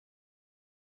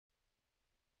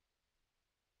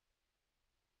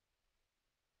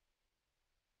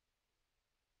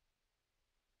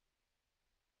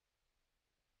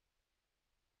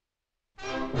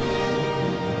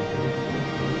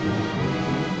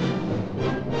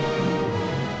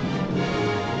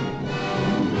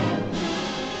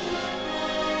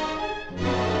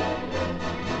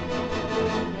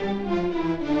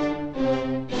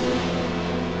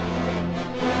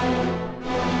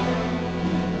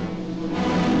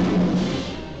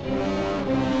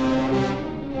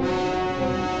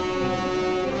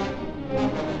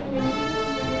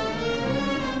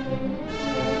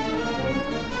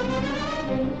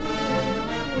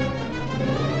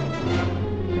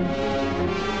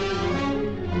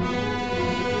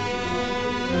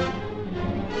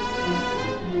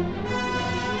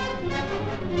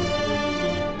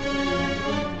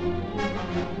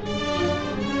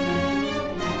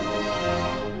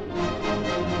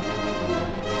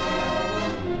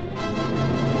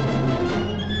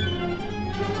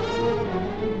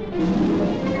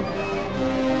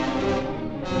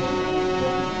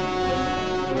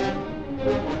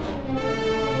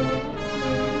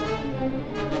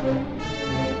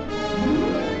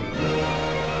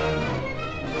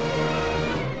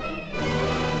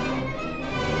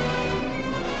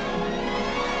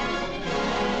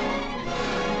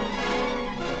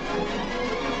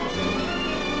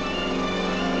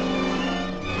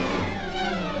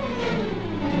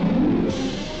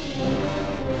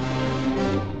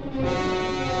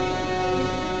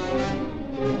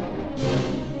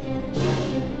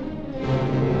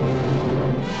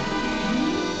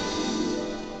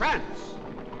France,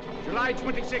 July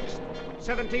 26,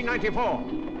 1794.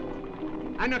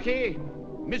 Anarchy,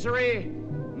 misery,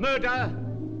 murder,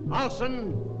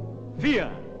 arson,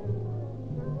 fear.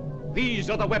 These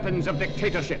are the weapons of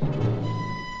dictatorship.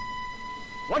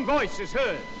 One voice is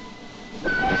heard.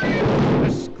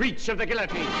 The screech of the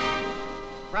guillotine.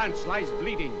 France lies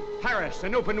bleeding, Paris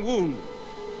an open wound.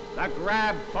 The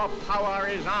grab for power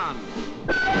is on.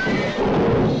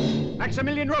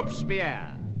 Maximilien Robespierre,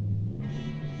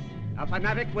 a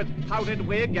fanatic with powdered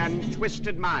wig and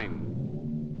twisted mind.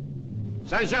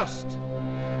 Saint-Just,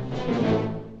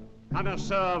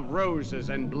 connoisseur of roses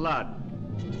and blood.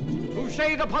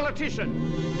 Boucher the politician,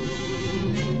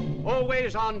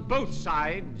 always on both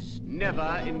sides,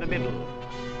 never in the middle.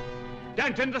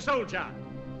 Danton the soldier,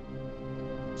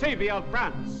 savior of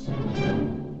France.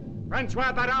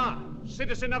 François Barras,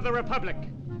 citizen of the Republic.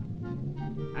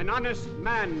 An honest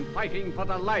man fighting for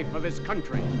the life of his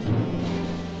country.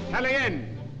 Tallien,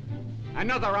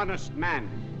 another honest man.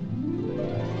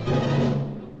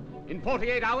 In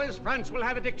 48 hours, France will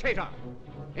have a dictator.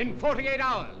 In 48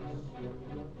 hours.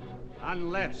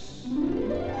 Unless...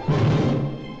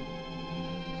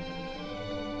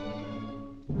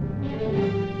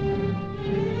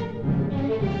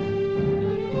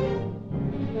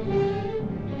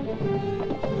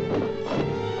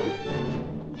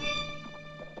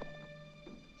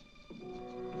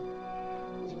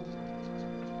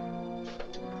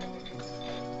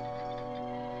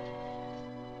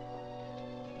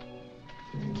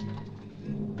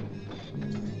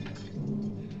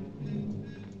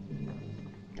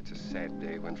 Sad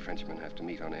day when Frenchmen have to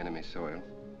meet on enemy soil.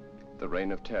 The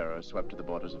reign of terror swept to the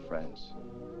borders of France.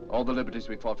 All the liberties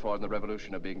we fought for in the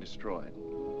revolution are being destroyed.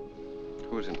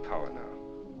 Who's in power now?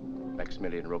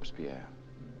 Maximilien Robespierre.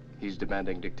 He's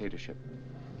demanding dictatorship.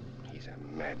 He's a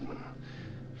madman.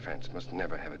 France must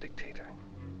never have a dictator.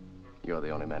 You're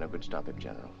the only man who could stop him,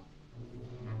 General.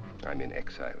 I'm in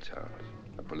exile, Charles.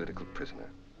 A political prisoner.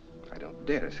 I don't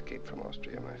dare escape from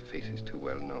Austria. My face is too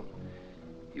well known.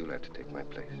 You'll have to take my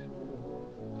place.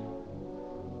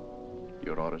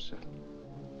 Your orders, sir?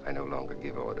 I no longer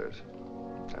give orders.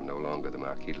 I'm no longer the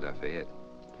Marquis de Lafayette.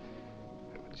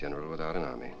 I'm a general without an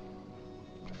army.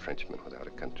 A Frenchman without a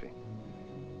country.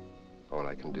 All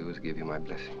I can do is give you my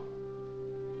blessing.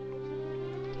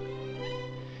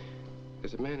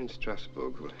 There's a man in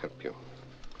Strasbourg who will help you.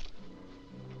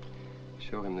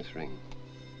 Show him this ring.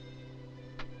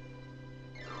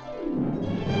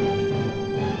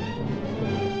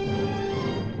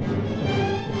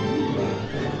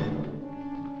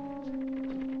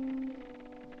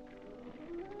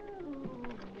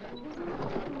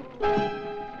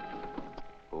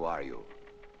 Who are you?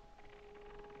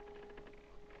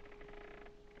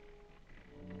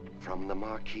 From the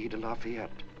Marquis de Lafayette.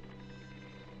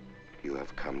 You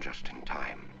have come just in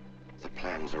time. The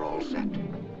plans are all set.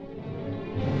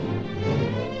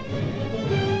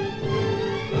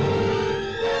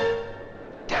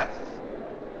 Death!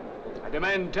 I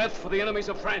demand death for the enemies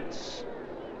of France.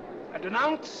 I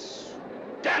denounce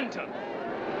Danton.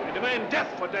 I demand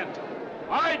death for Danton.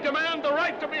 I demand the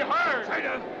right to be heard.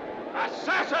 Traitor!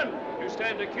 Assassin! You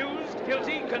stand accused,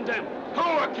 guilty, condemned.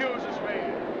 Who accuses me?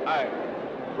 I,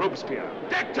 Robespierre.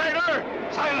 Dictator!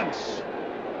 Silence!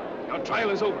 Your trial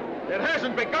is over. It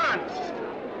hasn't begun.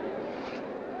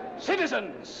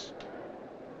 Citizens!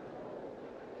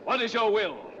 What is your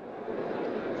will?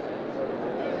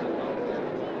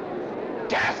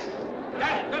 Death!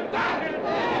 Death! Death!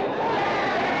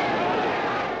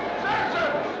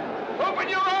 Citizens! Open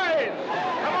your eyes!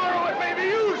 Tomorrow it may be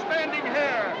you standing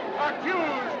here,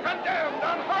 accused, condemned,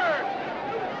 unheard.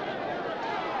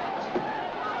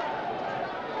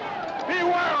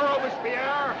 Beware,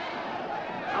 Robespierre!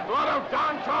 The blood of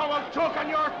Danton will choke on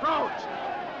your throat!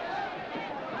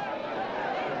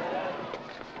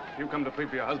 If you come to plead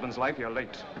for your husband's life, you're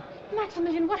late.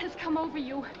 Maximilien, what has come over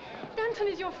you? Danton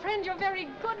is your friend, your very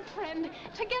good friend.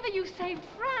 Together you saved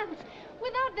France.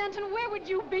 Without Danton, where would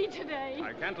you be today?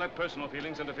 I can't let personal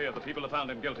feelings interfere. The people have found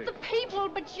him guilty. The people,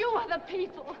 but you are the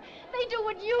people. They do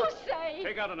what you say.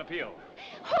 Take out an appeal.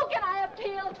 Who can I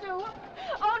appeal to?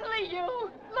 Only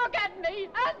you. Look at me.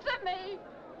 Answer me.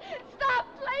 Stop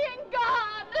playing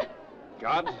God!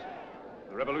 God?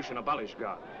 The revolution abolished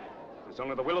God. It's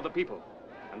only the will of the people.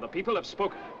 And the people have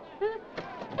spoken.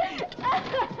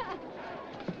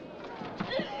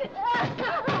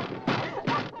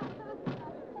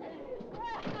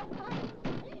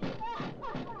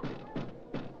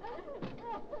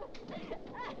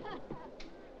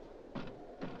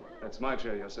 That's my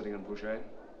chair you're sitting in, Boucher.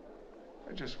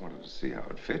 I just wanted to see how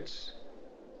it fits.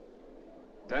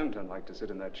 Danton liked to sit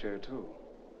in that chair, too.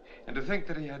 And to think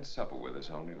that he had supper with us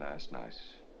only last night.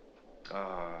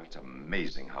 Oh, it's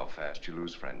amazing how fast you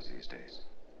lose friends these days.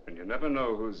 And you never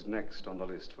know who's next on the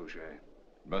list, Fouché.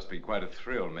 It must be quite a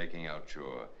thrill making out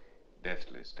your death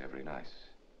list every night.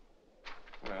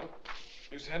 Well,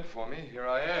 you sent for me. Here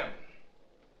I am.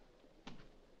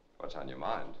 What's on your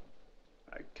mind?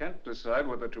 I can't decide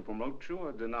whether to promote you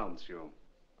or denounce you.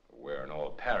 Where in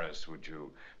all Paris would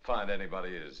you find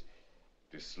anybody as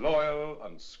disloyal,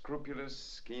 unscrupulous,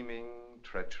 scheming,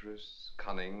 treacherous,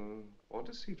 cunning, or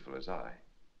deceitful as I?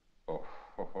 Oh,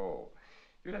 ho, ho.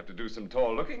 You'd have to do some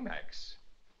tall looking, Max.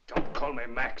 Don't call me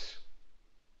Max.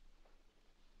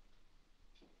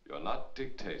 You're not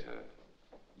dictator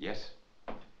yet.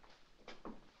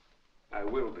 I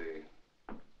will be.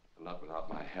 Not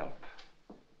without my help.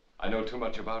 I know too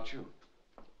much about you.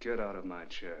 Get out of my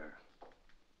chair.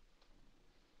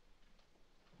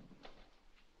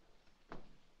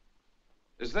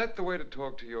 Is that the way to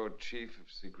talk to your chief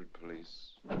of secret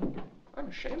police? I'm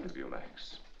ashamed of you,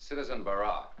 Max. Citizen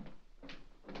Barras.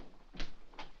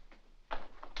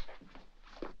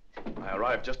 I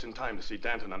arrived just in time to see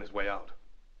Danton on his way out.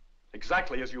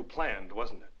 Exactly as you planned,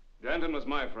 wasn't it? Danton was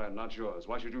my friend, not yours.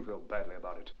 Why should you feel badly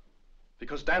about it?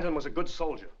 Because Danton was a good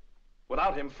soldier.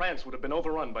 Without him, France would have been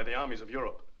overrun by the armies of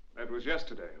Europe. That was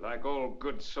yesterday. Like all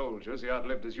good soldiers, he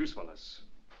outlived his usefulness.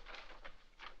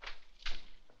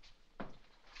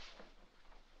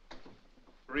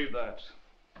 Read that.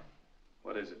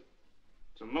 What is it?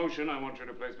 It's a motion I want you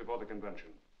to place before the convention.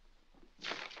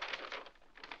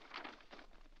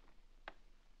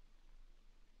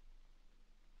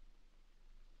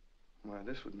 Why,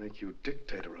 this would make you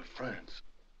dictator of France.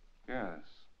 Yes.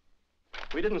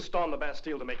 We didn't storm the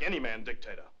Bastille to make any man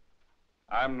dictator.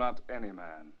 I'm not any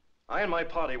man. I and my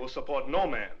party will support no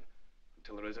man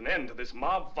until there is an end to this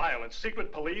mob violence,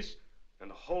 secret police,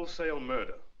 and wholesale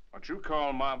murder. What you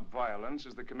call mob violence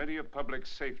is the Committee of Public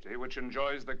Safety, which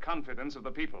enjoys the confidence of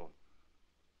the people.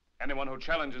 Anyone who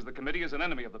challenges the committee is an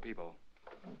enemy of the people.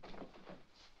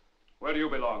 Where do you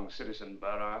belong, Citizen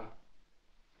Barras?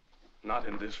 Not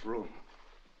in this room.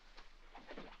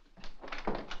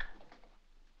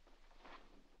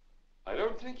 I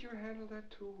don't think you handled that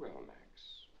too well,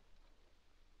 Max.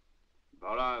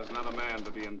 Barras is not a man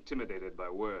to be intimidated by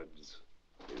words.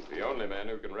 He's the only man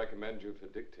who can recommend you for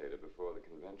dictator before the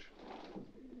convention.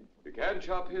 You can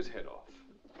chop his head off.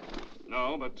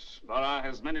 No, but Barras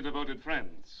has many devoted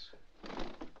friends.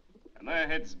 When their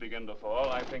heads begin to fall,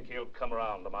 I think he'll come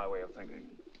around to my way of thinking.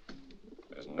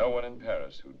 There's no one in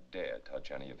Paris who'd dare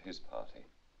touch any of his party.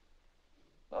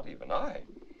 Not even I.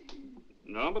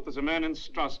 No, but there's a man in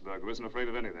Strasbourg who isn't afraid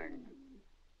of anything.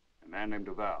 A man named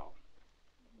Duval.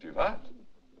 Duval?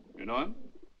 You know him?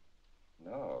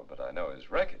 No, but I know his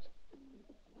record.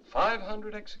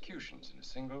 500 executions in a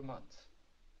single month.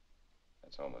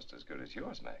 That's almost as good as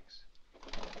yours, Max.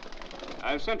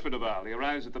 I've sent for Duval. He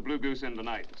arrives at the Blue Goose Inn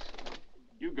tonight.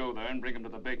 You go there and bring him to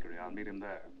the bakery. I'll meet him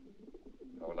there.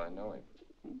 How will I know him?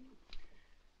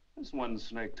 There's one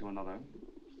snake to another.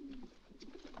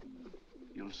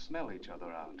 You'll smell each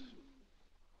other out.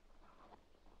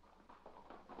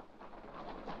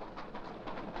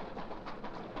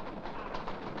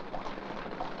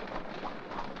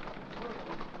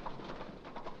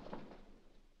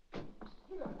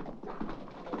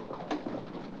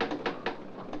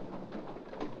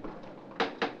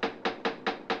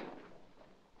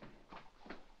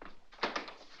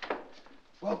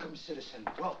 Welcome, citizen.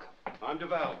 Welcome. I'm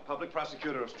Duval, public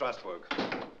prosecutor of Strasbourg.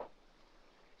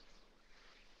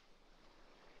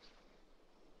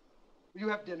 Will you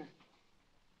have dinner?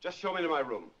 Just show me to my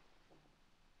room.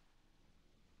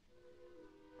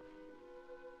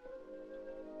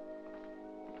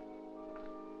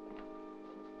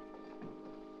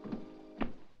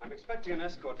 I'm expecting an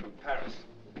escort from Paris.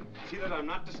 See that I'm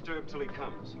not disturbed till he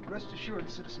comes. Rest assured,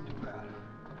 Citizen Duval.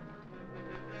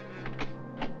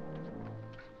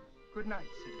 Good night,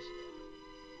 citizen.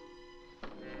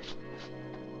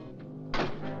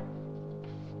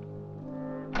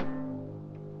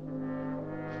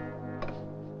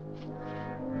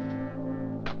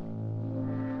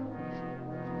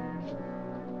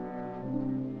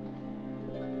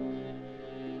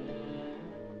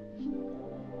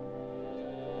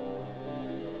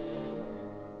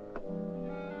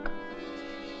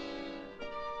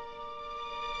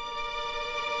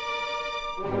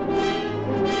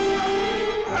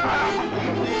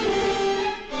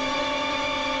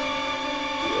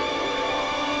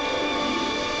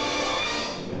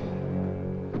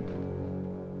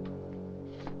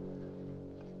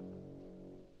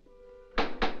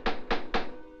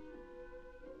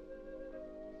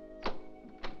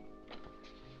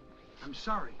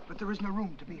 sorry, but there isn't a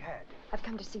room to be had. I've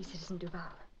come to see Citizen Duval.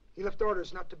 He left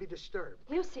orders not to be disturbed.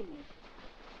 We'll see me.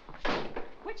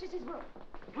 Which is his room?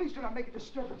 Please do not make a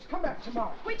disturbance. Come back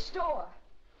tomorrow. Which door?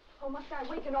 Or must I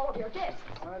waken all of your guests?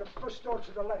 The first door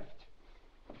to the left.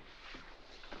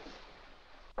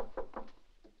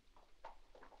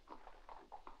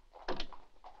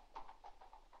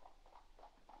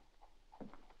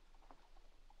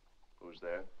 Who's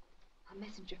there? A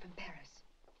messenger from Paris.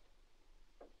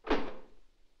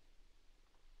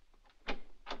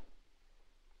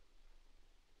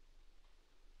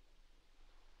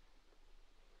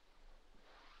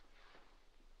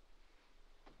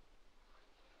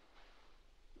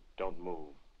 Don't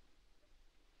move.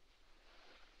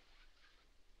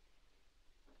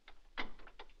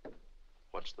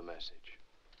 What's the message?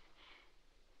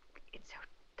 It's so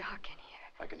dark in here.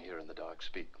 I can hear in the dark.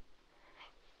 Speak.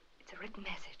 It's a written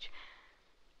message.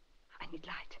 I need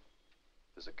light.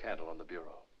 There's a candle on the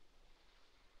bureau.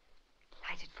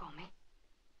 Light it for me.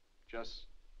 Just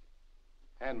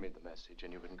hand me the message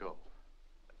and you can go.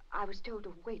 I was told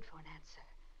to wait for an answer.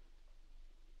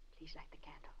 Please light the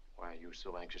candle. Why are you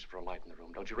so anxious for a light in the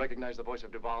room? Don't you recognize the voice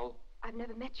of Duval? I've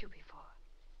never met you before.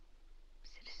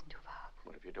 Citizen Duval.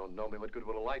 Well, if you don't know me, what good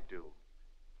will a light do?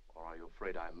 Or are you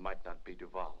afraid I might not be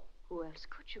Duval? Who else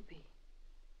could you be?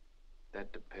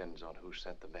 That depends on who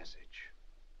sent the message.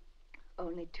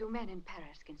 Only 2 men in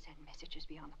Paris can send messages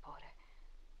beyond the border.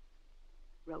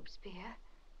 Robespierre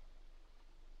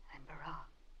and Barras.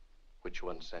 Which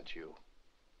one sent you?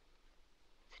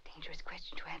 It's a dangerous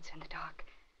question to answer in the dark.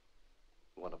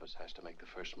 One of us has to make the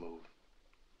first move.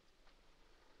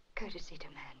 Courtesy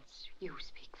demands you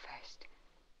speak first.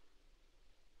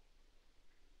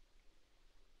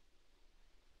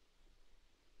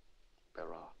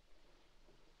 Barras.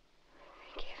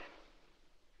 Thank you.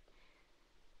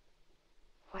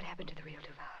 What happened to the real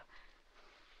Duval?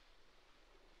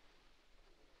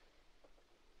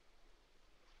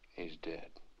 He's dead.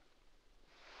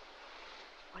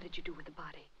 What did you do with the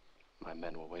body? My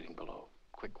men were waiting below.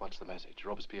 Quick, what's the message?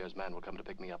 Robespierre's man will come to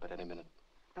pick me up at any minute.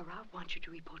 Barras wants you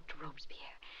to report to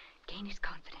Robespierre. Gain his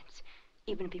confidence.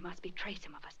 Even if he must betray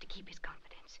some of us to keep his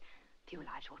confidence. Few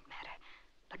lives won't matter.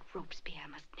 But Robespierre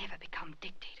must never become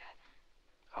dictator.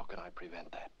 How can I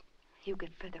prevent that? You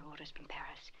get further orders from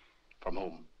Paris. From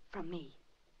whom? From me.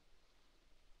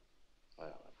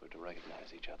 Well, if we're to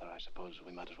recognize each other, I suppose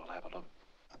we might as well have a look.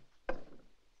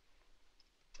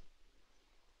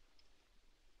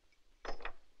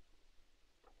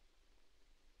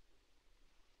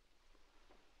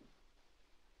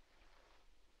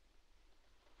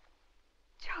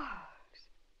 Charles.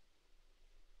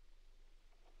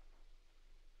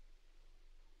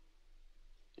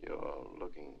 You're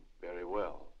looking very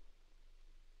well,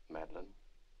 Madeline.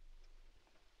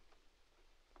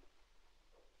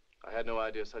 I had no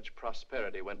idea such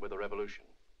prosperity went with the revolution.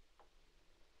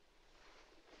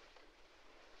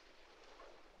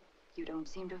 You don't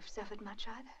seem to have suffered much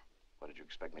either. What did you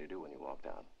expect me to do when you walked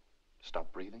down?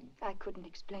 Stop breathing? I couldn't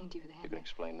explain to you then. You can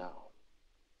explain now.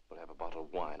 We'll have a bottle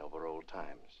of wine over old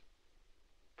times.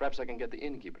 Perhaps I can get the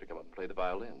innkeeper to come up and play the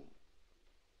violin.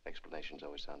 Explanations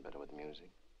always sound better with music.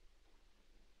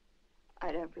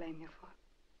 I don't blame you for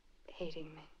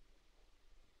hating me.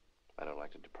 I don't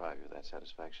like to deprive you of that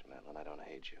satisfaction, Madeline. I don't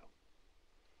hate you.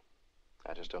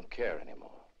 I just don't care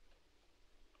anymore.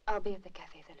 I'll be at the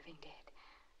Café of the Living Dead.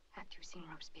 After you've seen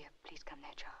Robespierre, please come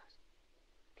there, Charles.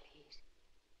 Please.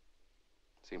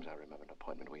 Seems I remember an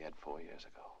appointment we had 4 years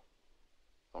ago.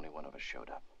 Only one of us showed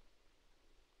up.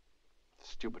 The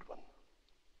stupid one.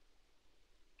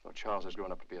 Well, Charles has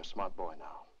grown up to be a smart boy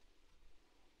now.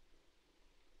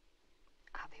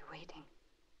 I'll be waiting.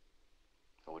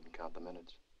 I wouldn't count the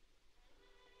minutes.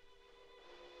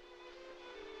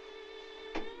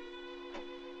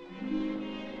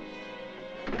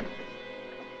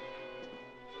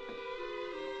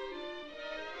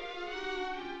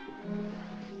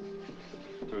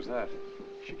 Who's that?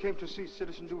 She came to see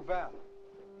Citizen Duval.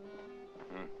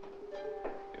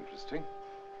 Interesting.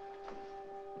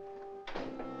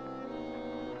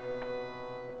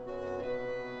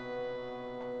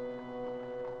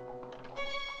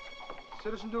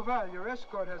 Citizen Duval, your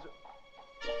escort has a...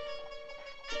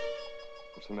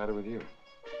 What's the matter with you?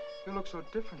 You look so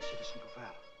different, Citizen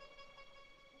Duval.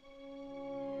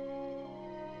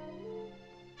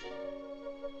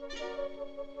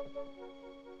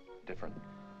 Different.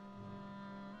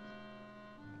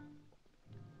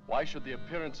 Why should the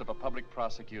appearance of a public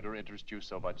prosecutor interest you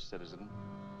so much, citizen?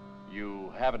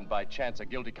 You haven't, by chance, a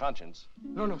guilty conscience.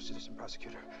 No, Citizen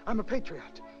Prosecutor. I'm a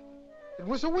patriot. It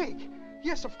was a wig.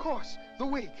 Yes, of course, the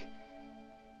wig.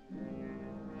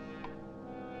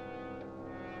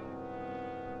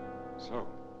 So,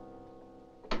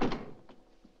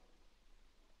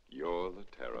 you're the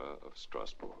terror of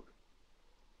Strasbourg.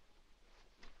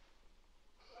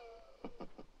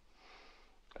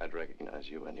 I'd recognize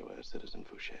you anywhere, Citizen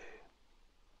Fouché.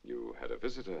 You had a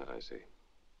visitor, I see.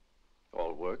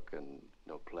 All work and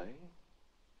no play?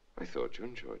 I thought you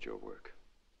enjoyed your work.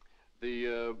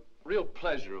 The real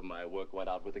pleasure of my work went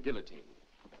out with the guillotine.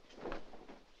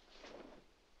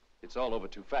 It's all over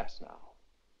too fast now.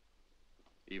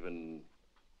 Even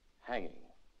hanging.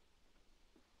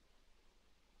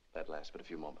 That lasts but a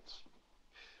few moments.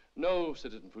 No,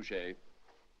 Citizen Fouché.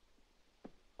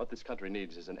 What this country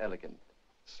needs is an elegant,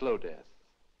 slow death.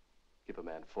 Give a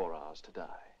man 4 hours to die.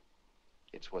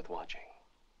 It's worth watching.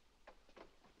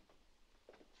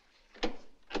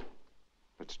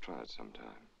 Let's try it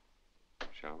sometime,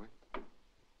 shall we?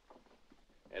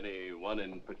 Any one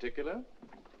in particular?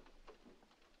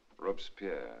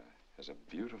 Robespierre has a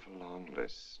beautiful long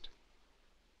list.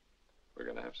 We're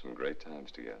going to have some great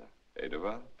times together. Eh,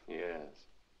 Duval? Yes.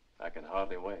 I can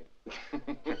hardly wait.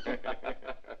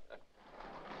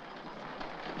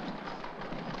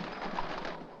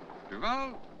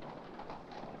 Duval,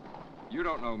 you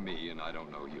don't know me and I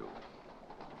don't know you.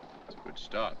 It's a good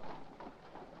start.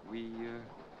 We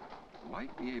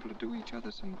might be able to do each other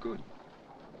some good.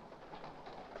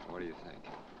 What do you think?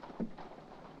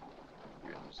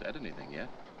 You haven't said anything yet.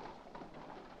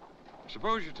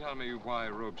 Suppose you tell me why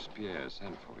Robespierre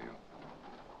sent for you.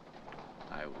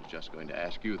 I was just going to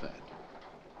ask you that.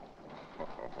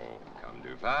 Oh, come,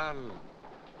 Duval.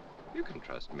 You can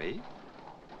trust me.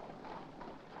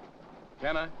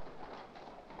 Can I?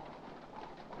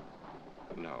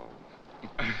 No.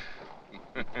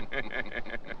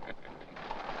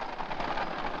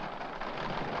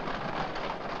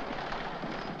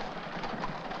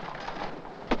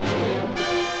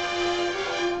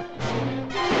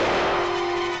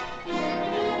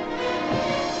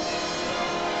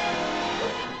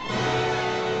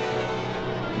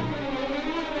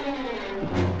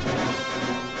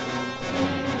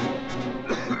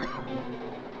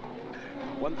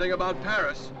 One thing about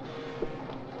Paris,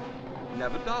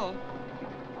 never dull.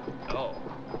 No.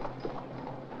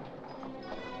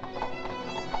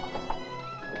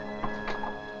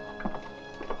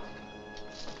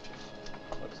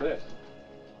 What's this?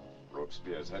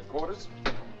 Robespierre's headquarters.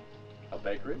 A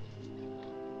bakery?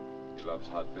 He loves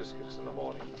hot biscuits in the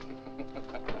morning.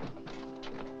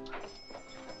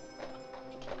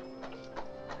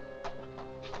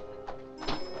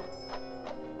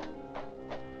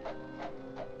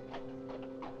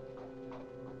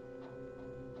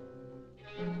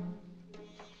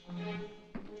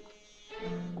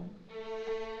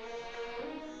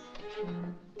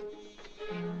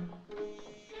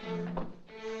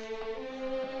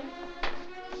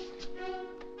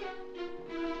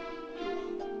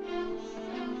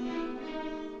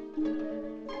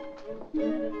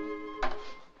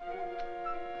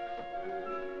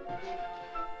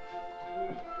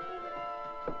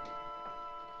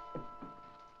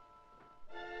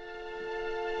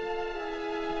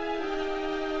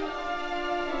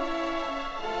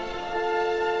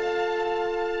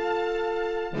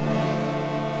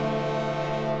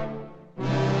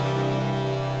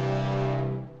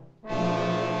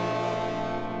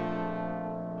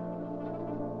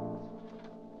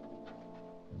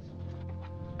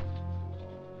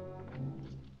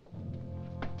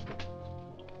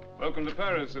 Welcome to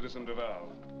Paris, Citizen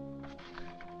Duval.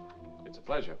 It's a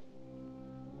pleasure.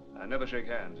 I never shake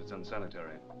hands. It's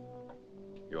unsanitary.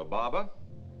 Your barber?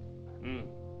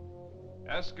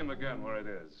 Ask him again where it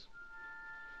is.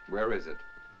 Where is it?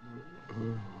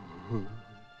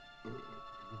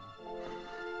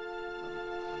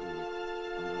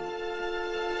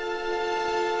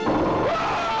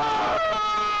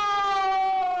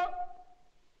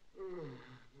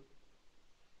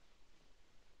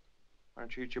 Why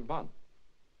don't you eat your bun?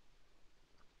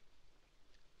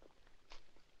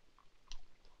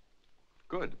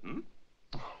 Good,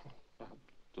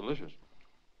 Delicious.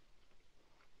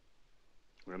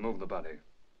 Remove the body.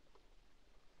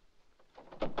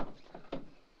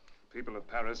 People of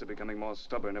Paris are becoming more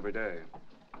stubborn every day.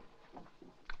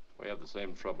 We have the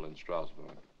same trouble in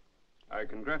Strasbourg. I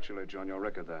congratulate you on your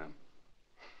record there.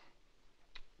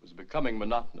 It was becoming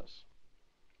monotonous.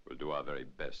 We'll do our very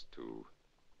best to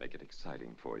make it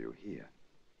exciting for you here.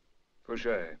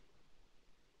 Fouché,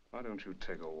 why don't you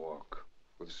take a walk?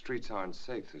 Well, the streets aren't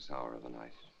safe this hour of the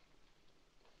night.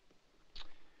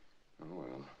 Oh,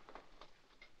 well.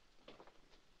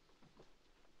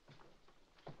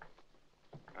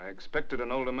 I expected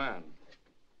an older man.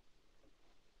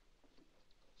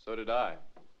 So did I.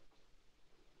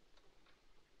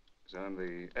 because I'm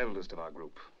the eldest of our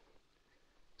group.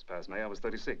 This past May, I was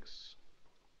 36.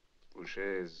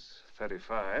 Boucher's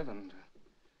 35, and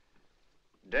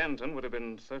Danton would have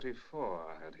been 34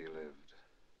 had he lived.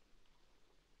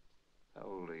 How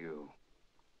old are you?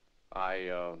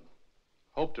 I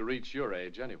hope to reach your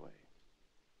age anyway.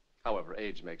 However,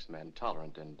 age makes men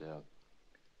tolerant, and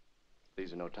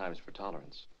these are no times for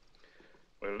tolerance.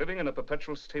 We're living in a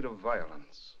perpetual state of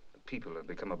violence. The people have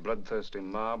become a bloodthirsty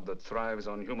mob that thrives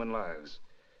on human lives.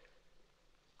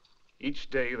 Each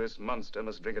day, this monster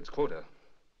must drink its quota.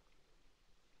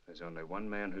 There's only one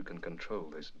man who can control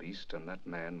this beast, and that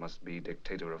man must be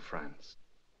dictator of France.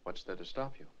 What's there to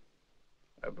stop you?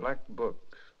 A black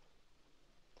book.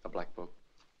 A black book?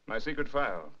 My secret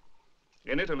file.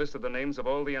 In it are listed the names of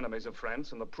all the enemies of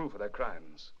France and the proof of their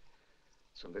crimes.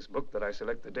 It's from this book that I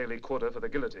select the daily quota for the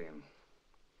guillotine.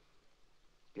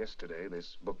 Yesterday,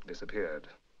 this book disappeared.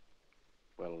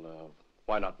 Well,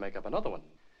 why not make up another one?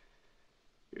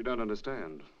 You don't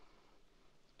understand.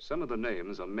 Some of the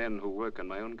names are men who work on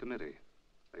my own committee.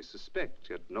 They suspect,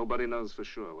 yet nobody knows for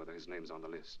sure whether his name's on the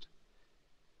list.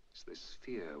 It's this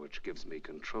fear which gives me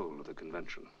control of the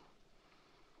convention.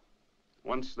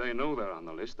 Once they know they're on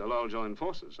the list, they'll all join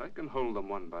forces. I can hold them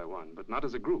one by one, but not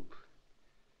as a group.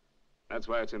 That's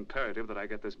why it's imperative that I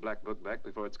get this black book back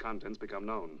before its contents become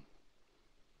known.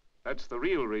 That's the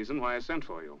real reason why I sent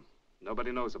for you.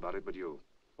 Nobody knows about it but you.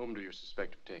 Whom do you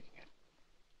suspect of taking it?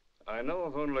 I know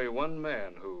of only one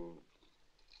man who,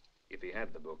 if he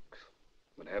had the book,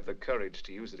 would have the courage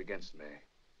to use it against me.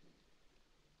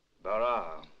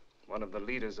 Barras, one of the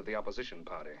leaders of the opposition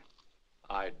party.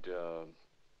 I'd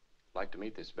like to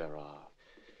meet this Barras.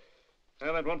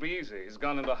 Well, that won't be easy. He's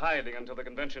gone into hiding until the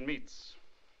convention meets.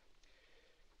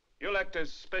 You'll act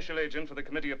as special agent for the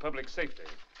Committee of Public Safety.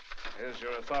 Here's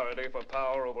your authority for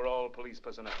power over all police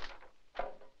personnel.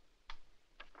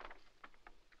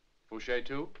 Fouché,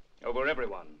 too? Over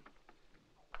everyone.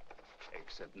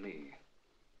 Except me.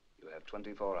 You have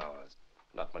 24 hours.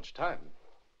 Not much time.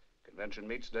 Convention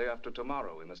meets day after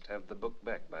tomorrow. We must have the book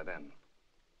back by then.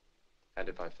 And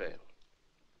if I fail?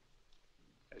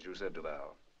 As you said,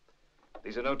 Duval,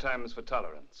 these are no times for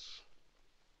tolerance.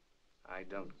 I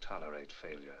don't tolerate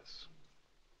failures.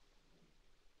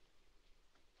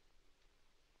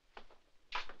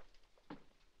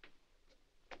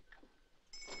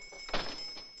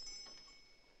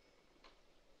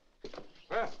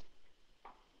 Well,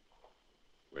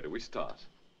 where do we start?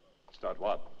 Start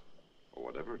what? Or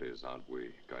whatever it is, aren't we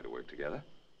going to work together?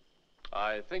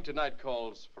 I think tonight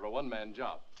calls for a one-man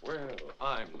job. Well,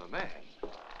 I'm the man.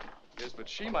 Yes, but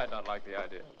she might not like the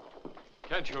idea.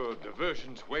 Can't your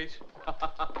diversions wait?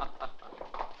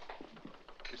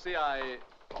 You see, I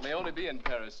may only be in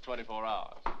Paris 24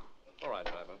 hours. All right,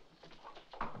 driver.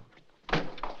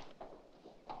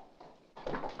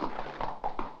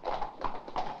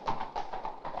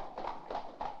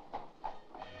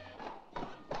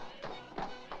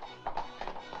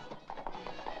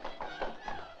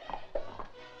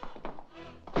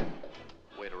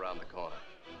 Wait around the corner.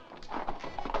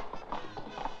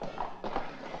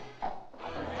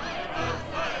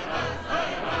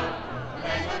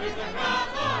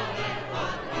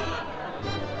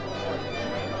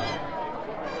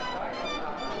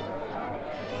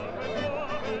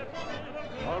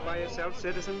 All by yourself,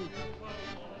 citizen?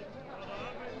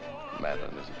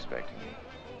 Madeline is expecting me.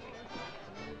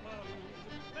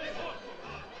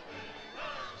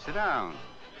 Sit down.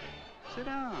 Sit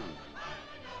down.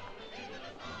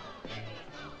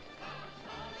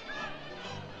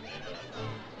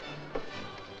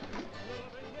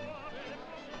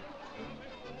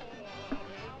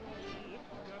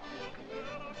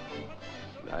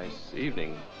 Nice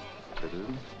evening,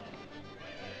 citizen.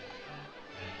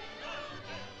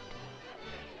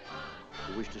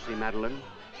 You wish to see Madeline?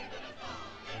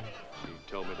 She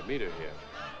told me to meet her here.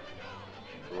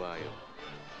 Who are you?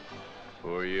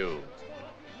 Who are you?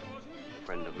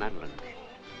 Friend of Madeline.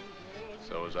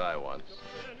 So was I once.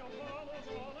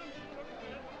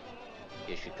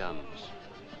 Here she comes.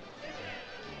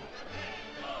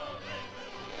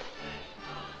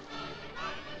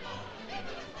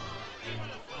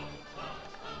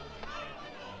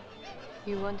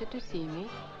 You wanted to see me?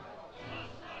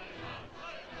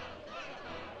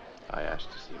 I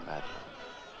asked to see Madeline.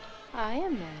 I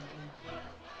am Madeline.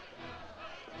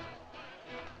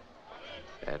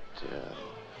 At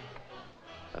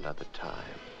another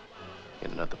time,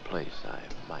 in another place, I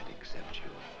might accept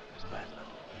you as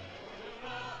Madeline.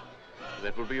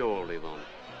 That will be all, Yvonne.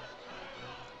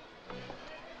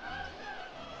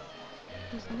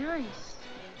 He's nice.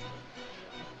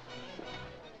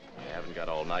 I haven't got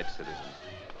all night, citizen.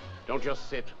 Don't just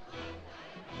sit.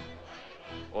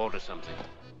 Order something.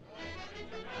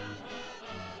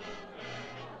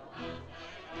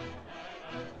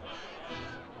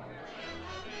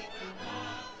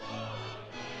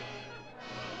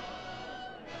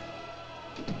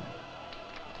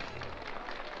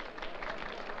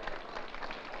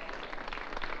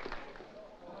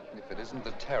 If it isn't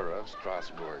the terror of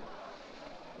Strasbourg.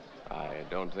 I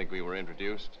don't think we were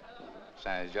introduced.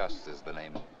 Saint-Just is the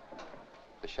name.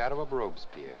 The shadow of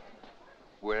Robespierre.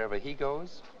 Wherever he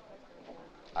goes,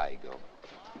 I go.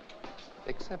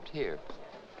 Except here.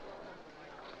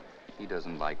 He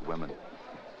doesn't like women.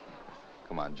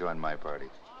 Come on, join my party.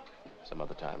 Some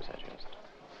other time, Saint-Just.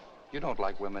 You don't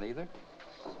like women either?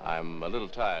 I'm a little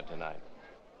tired tonight.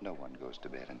 No one goes to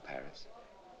bed in Paris.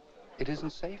 It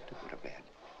isn't safe to go to bed.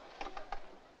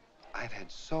 I've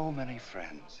had so many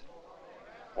friends,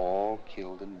 all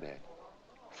killed in bed.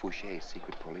 Fouché's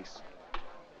secret police.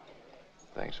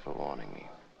 Thanks for warning me.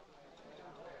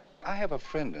 I have a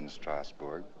friend in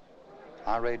Strasbourg,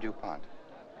 Henri Dupont.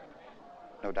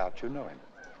 No doubt you know him.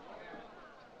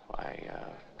 I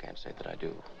can't say that I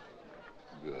do.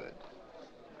 Good.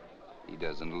 He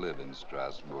doesn't live in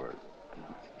Strasbourg.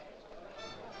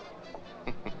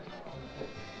 It's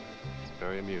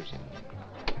very amusing.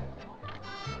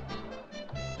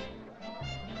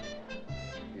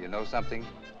 You know something?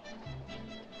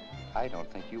 I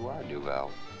don't think you are Duval.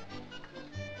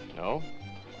 No?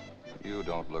 You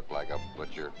don't look like a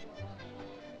butcher.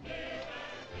 You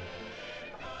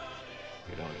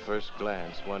know, at first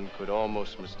glance, one could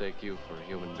almost mistake you for a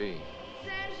human being.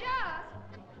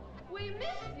 Saint-Just, we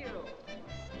miss you.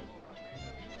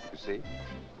 You see?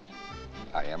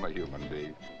 I am a human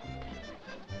being.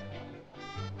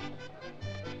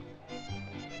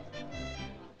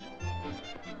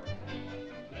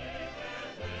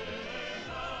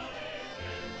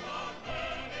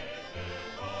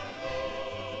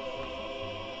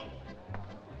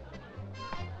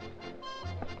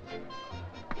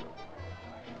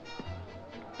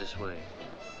 This way.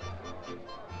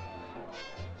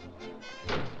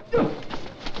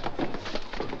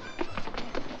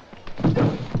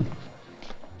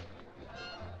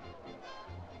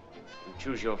 You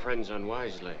choose your friends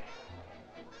unwisely.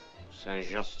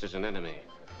 Saint-Just is an enemy.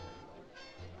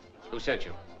 Who sent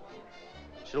you?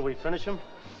 Shall we finish him?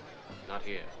 Not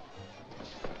here.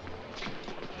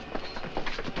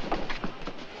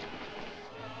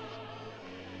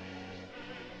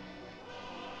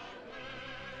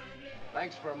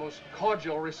 Thanks for a most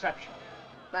cordial reception.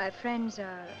 My friends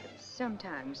are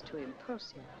sometimes too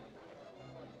impulsive.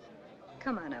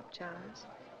 Come on up, Charles.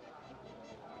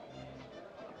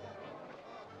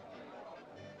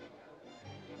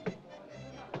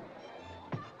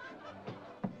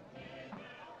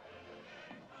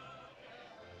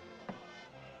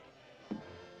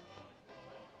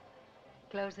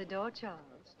 Close the door, Charles.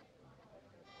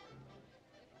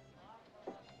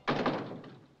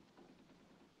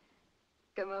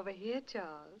 Come over here,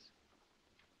 Charles.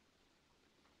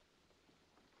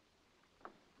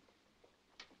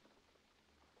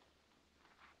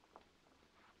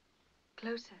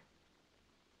 Closer.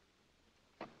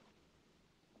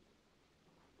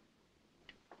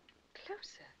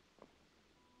 Closer.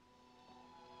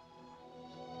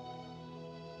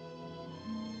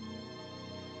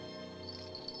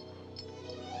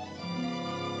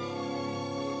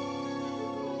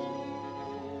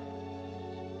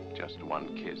 Just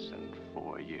one kiss and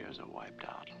 4 years are wiped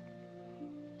out.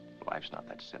 Life's not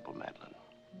that simple, Madeline.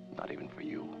 Not even for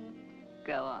you.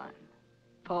 Go on.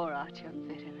 Pour out your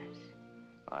bitterness.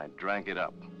 I drank it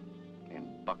up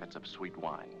in buckets of sweet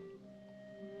wine.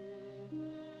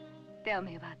 Tell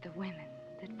me about the women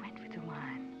that went with the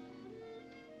wine.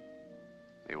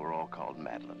 They were all called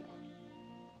Madeline.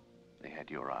 They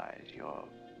had your eyes, your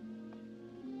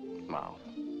mouth.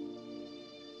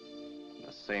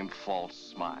 The same false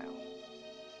smile.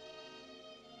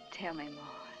 Tell me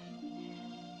more.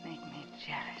 Make me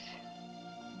jealous.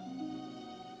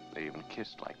 They even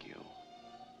kissed like you,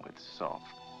 with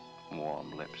soft,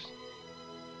 warm lips.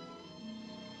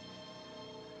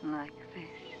 Like this.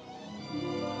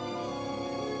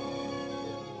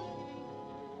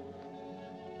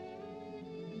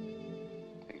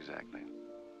 Exactly.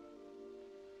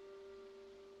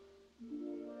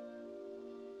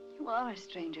 You are a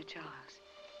stranger, Charles.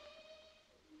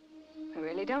 We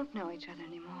really don't know each other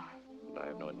anymore. I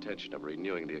have no intention of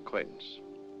renewing the acquaintance.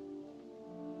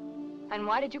 And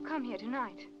why did you come here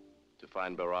tonight? To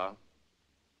find Barras.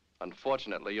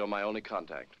 Unfortunately, you're my only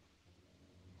contact.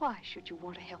 Why should you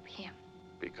want to help him?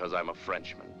 Because I'm a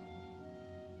Frenchman.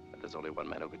 And there's only one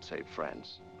man who could save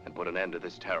France and put an end to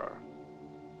this terror.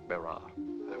 Barras.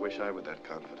 I wish I were that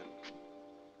confident.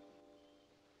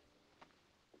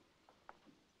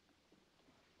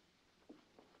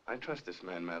 I trust this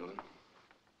man, Madeline.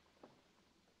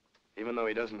 Even though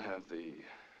he doesn't have the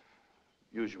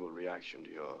usual reaction to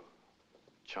your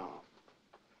charm.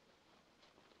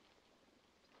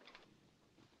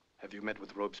 Have you met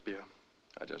with Robespierre?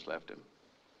 I just left him.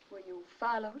 Were you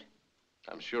followed?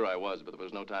 I'm sure I was, but there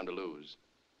was no time to lose.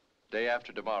 Day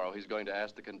after tomorrow, he's going to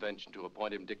ask the convention to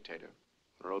appoint him dictator.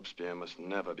 Robespierre must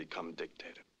never become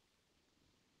dictator.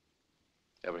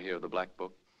 Ever hear of the Black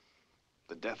Book?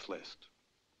 The death list.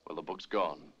 Well, the book's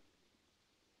gone.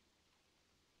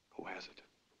 Who has it?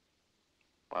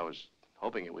 I was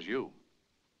hoping it was you.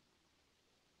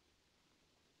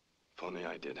 If only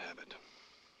I did have it.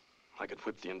 I could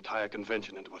whip the entire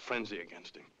convention into a frenzy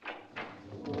against him.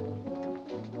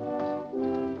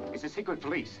 It's a secret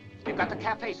police. They've got the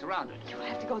cafe surrounded. You'll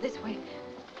have to go this way.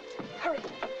 Hurry.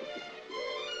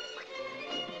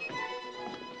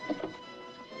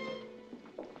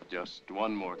 Just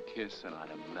one more kiss and I'd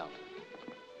have melted.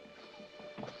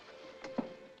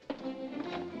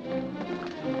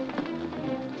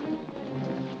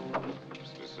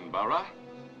 Citizen Barras,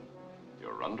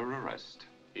 you're under arrest.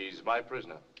 He's my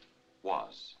prisoner.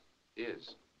 Was.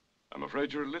 Is. I'm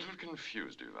afraid you're a little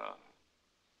confused, Duval.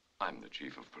 I'm the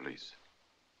chief of police.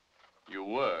 You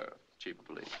were chief of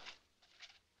police.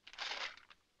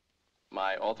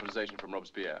 My authorization from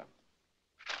Robespierre.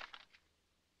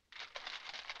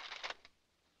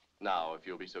 Now, if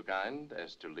you'll be so kind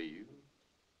as to leave.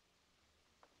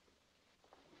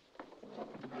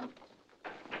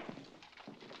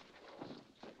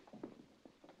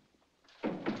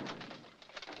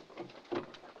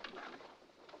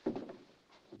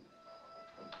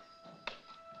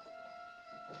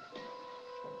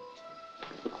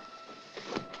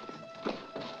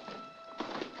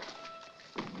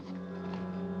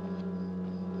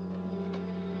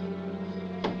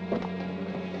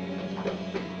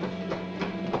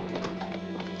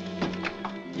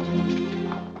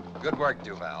 Good work,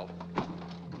 Duval.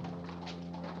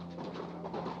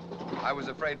 I was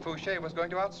afraid Fouché was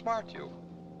going to outsmart you.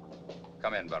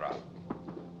 Come in, Barras.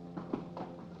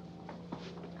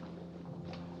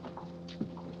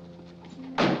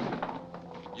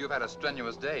 You've had a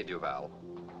strenuous day, Duval.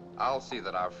 I'll see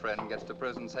that our friend gets to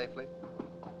prison safely.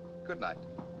 Good night.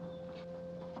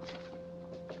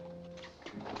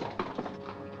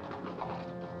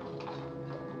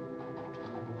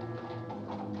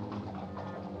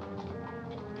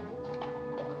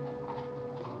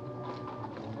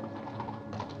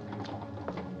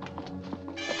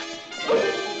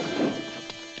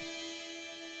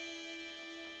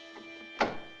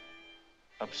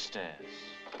 Upstairs.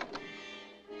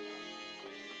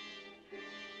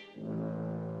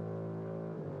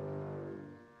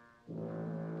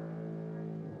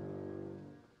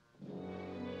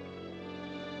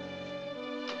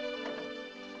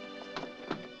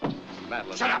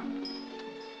 Madeline. Shut up!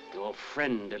 Your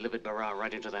friend delivered Barras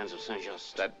right into the hands of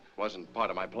Saint-Just. That wasn't part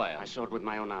of my plan. I saw it with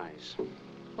my own eyes.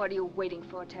 What are you waiting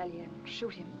for, Talion?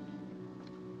 Shoot him.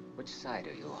 Which side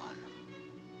are you on?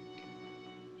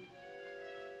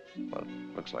 Well,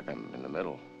 it looks like I'm in the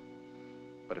middle.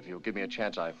 But if you'll give me a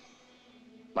chance, I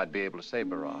might be able to save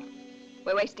Barras.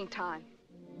 We're wasting time.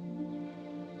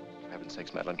 For heaven's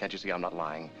sakes, Madeline, can't you see I'm not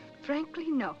lying?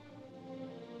 Frankly, no.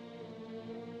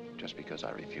 Just because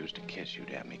I refused to kiss, you'd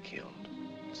have me killed.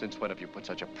 Since when have you put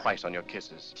such a price on your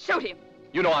kisses? Shoot him!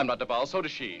 You know I'm not Duval, so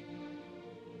does she.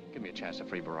 Give me a chance to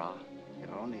free Barras.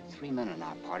 There are only 3 men in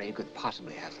our party who could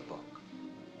possibly have the book.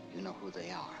 You know who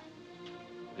they are.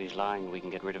 If he's lying, we can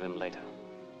get rid of him later.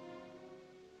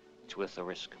 It's worth the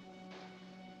risk.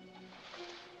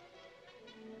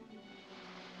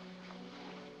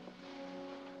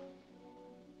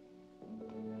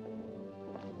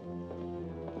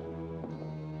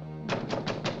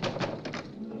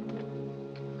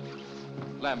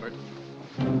 Lambert.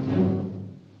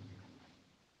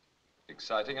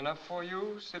 Exciting enough for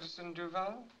you, Citizen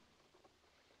Duval?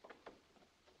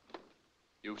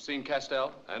 You've seen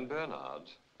Castell? And Bernard,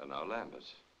 and now Lambert.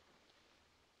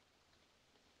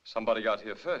 Somebody got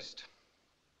here first.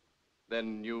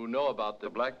 Then you know about The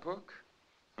Black Book?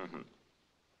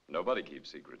 Nobody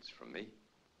keeps secrets from me.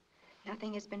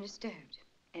 Nothing has been disturbed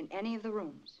in any of the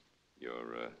rooms.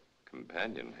 Your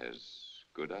companion has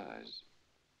good eyes.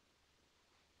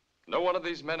 No one of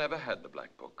these men ever had the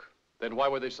Black Book. Then why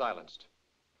were they silenced?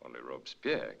 Only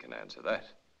Robespierre can answer that.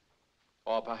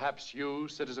 Or perhaps you,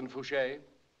 Citizen Fouché?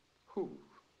 Who?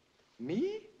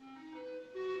 Me?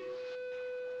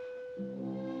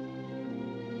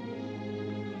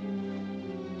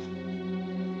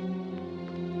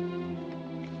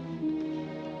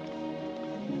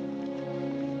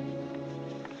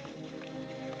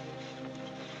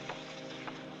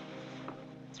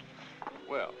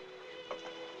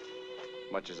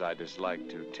 Much as I dislike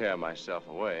to tear myself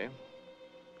away,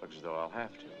 looks as though I'll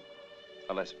have to.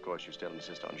 Unless, of course, you still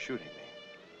insist on shooting me.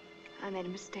 I made a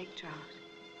mistake, Charles.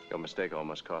 Your mistake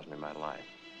almost cost me my life.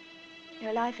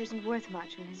 Your life isn't worth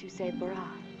much unless you save Barras.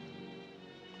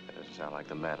 That doesn't sound like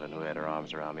the Madeline who had her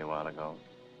arms around me a while ago.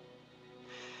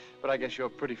 But I guess you're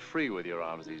pretty free with your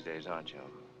arms these days, aren't you?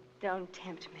 Don't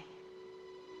tempt me.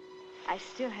 I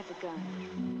still have the gun.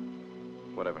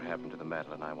 Whatever happened to the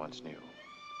Madeline I once knew?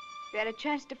 We had a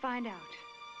chance to find out.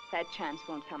 That chance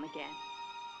won't come again.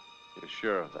 You're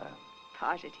sure of that?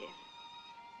 Positive.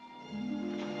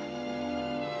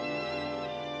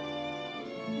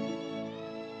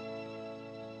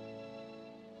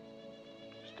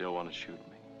 Still want to shoot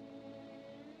me?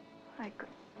 I could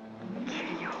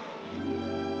kill you.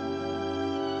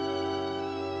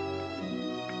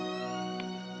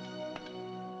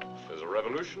 There's a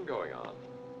revolution going on.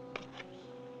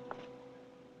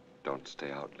 Don't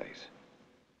stay out late.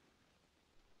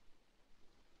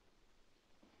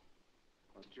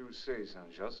 What you say,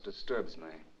 Saint-Just, disturbs me.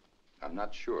 I'm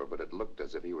not sure, but it looked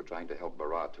as if he were trying to help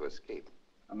Barras to escape.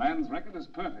 A man's record is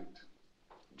perfect.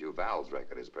 Duval's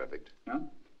record is perfect. Huh?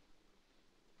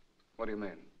 What do you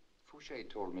mean? Fouché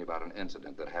told me about an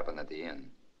incident that happened at the inn.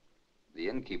 The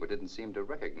innkeeper didn't seem to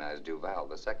recognize Duval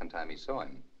the second time he saw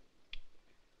him.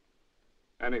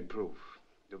 Any proof?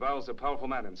 Duval's a powerful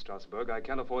man in Strasbourg. I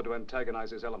can't afford to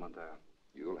antagonize his element there.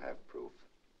 You'll have proof.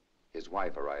 His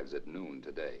wife arrives at noon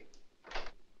today.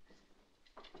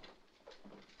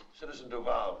 Citizen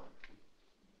Duval.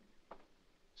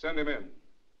 Send him in.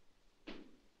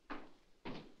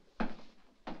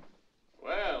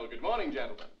 Well, good morning,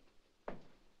 gentlemen.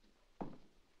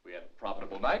 We had a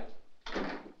profitable night.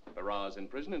 Barras in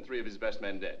prison and 3 of his best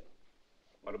men dead.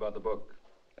 What about the book?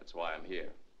 That's why I'm here.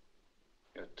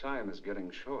 Your time is getting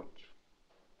short.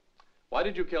 Why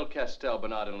did you kill Castell,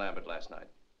 Bernard, and Lambert last night?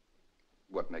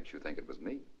 What makes you think it was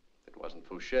me? It wasn't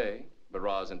Fouché.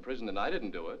 Barras in prison, and I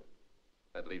didn't do it.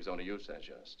 That leaves only you,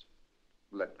 Saint-Just.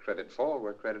 Let credit fall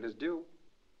where credit is due.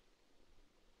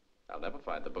 I'll never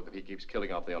find the book if he keeps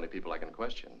killing off the only people I can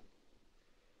question.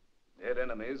 Dead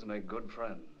enemies make good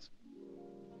friends.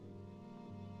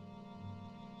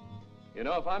 You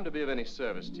know, if I'm to be of any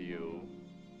service to you,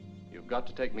 you've got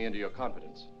to take me into your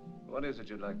confidence. What is it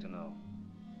you'd like to know?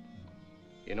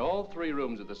 In all 3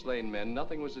 rooms of the slain men,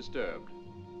 nothing was disturbed.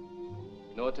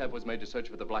 No attempt was made to search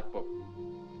for the Black Book.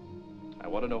 I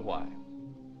want to know why.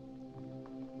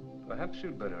 Perhaps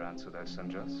you'd better answer that,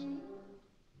 Saint-Just.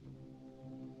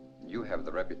 You have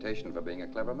the reputation for being a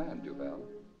clever man, Duval.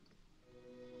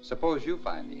 Suppose you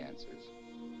find the answers.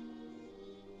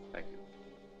 Thank you.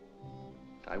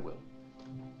 I will.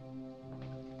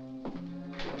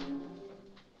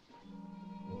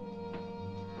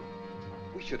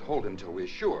 We should hold him till we're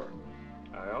sure.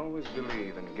 I always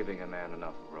believe in giving a man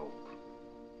enough rope.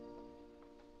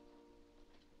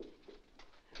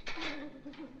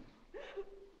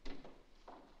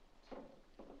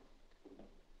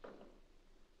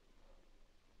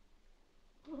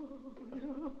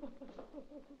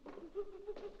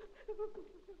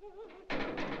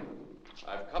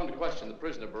 I've come to question the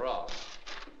prisoner Barras.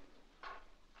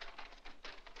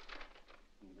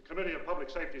 The Committee of Public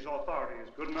Safety's authority is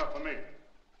good enough for me.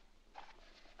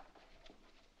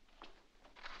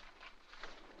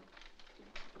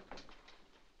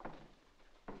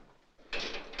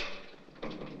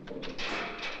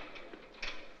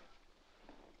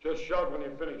 Just shout when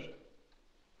you're finished.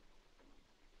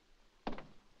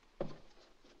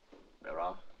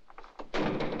 Barras?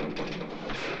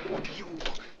 You...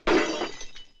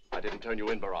 I didn't turn you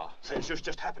in, Barras. Saint-Just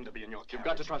just happened to be in your carriage. You've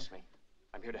got to trust me.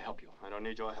 I'm here to help you. I don't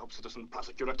need your help, Citizen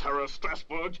Prosecutor Terror of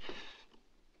Strasbourg.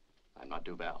 I'm not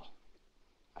Duval.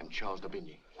 I'm Charles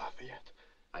d'Aubigny. Lafayette.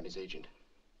 I'm his agent.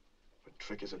 What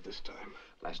trick is it this time?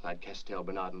 Last night, Castell,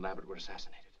 Bernard, and Lambert were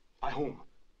assassinated. By whom?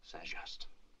 Saint-Just.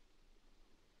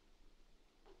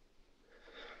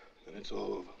 Then it's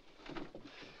all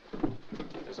over.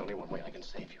 There's only one way I can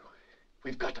save you.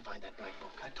 We've got to find that Black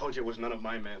Book. I told you it was none of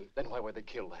my men. Then why were they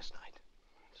killed last night?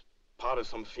 It's part of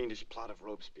some fiendish plot of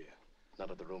Robespierre.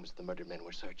 None of the rooms of the murdered men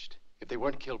were searched. If they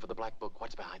weren't killed for the Black Book,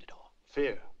 what's behind it all?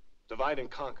 Fear. Divide and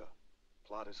conquer.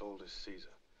 Plot as old as Caesar.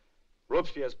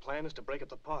 Robespierre's plan is to break up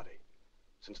the party.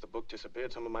 Since the book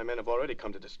disappeared, some of my men have already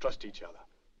come to distrust each other.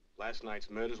 Last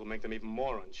night's murders will make them even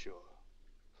more unsure.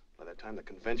 By the time the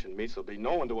convention meets, there'll be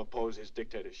no one to oppose his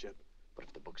dictatorship. But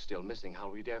if the book's still missing, how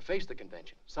will we dare face the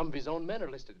convention? Some of his own men are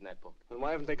listed in that book. Then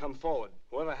why haven't they come forward?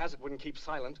 Whoever has it wouldn't keep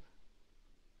silent.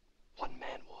 One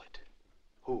man would.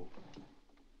 Who?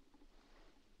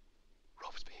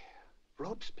 Robespierre.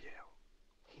 Robespierre?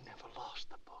 He never lost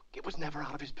the book. It was never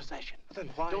out of his possession. Then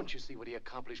why? Don't you see what he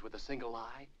accomplished with a single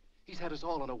lie? He's had us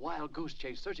all on a wild goose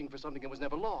chase searching for something that was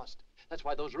never lost. That's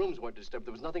why those rooms weren't disturbed.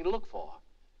 There was nothing to look for.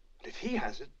 But if he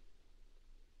has it,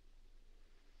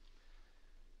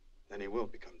 then he will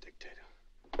become dictator.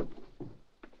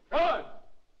 Guard!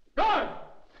 Guard!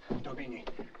 Domini,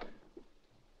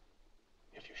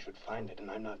 if you should find it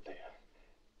and I'm not there,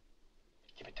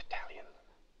 give it to Talion.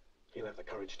 He'll have the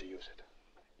courage to use it.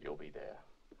 You'll be there.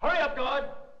 Hurry up, guard!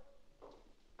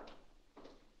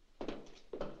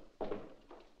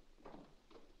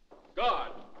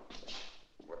 Guard!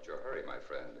 What's your hurry, my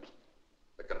friend?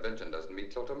 The convention doesn't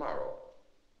meet till tomorrow.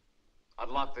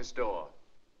 Unlock this door.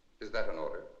 Is that an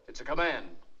order? It's a command.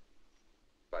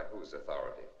 By whose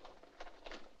authority?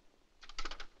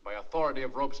 By authority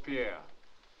of Robespierre.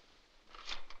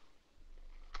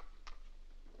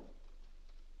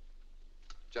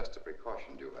 Just a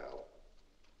precaution, Duval.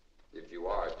 If you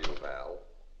are Duval.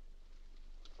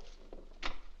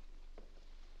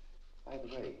 By the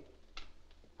way,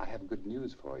 I have good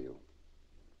news for you.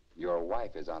 Your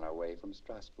wife is on her way from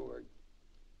Strasbourg.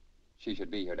 She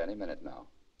should be here at any minute now.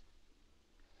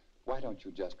 Why don't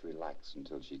you just relax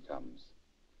until she comes?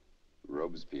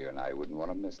 Robespierre and I wouldn't want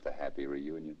to miss the happy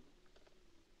reunion.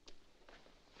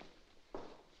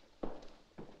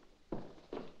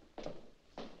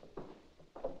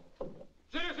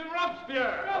 Citizen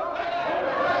Robespierre!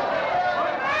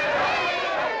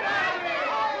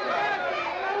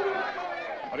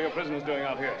 What are your prisoners doing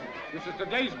out here? This is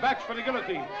today's batch for the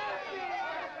guillotine.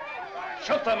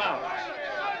 Shoot them out!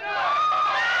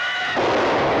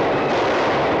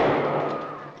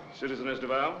 Citizeness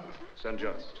Duval, Saint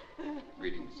Just.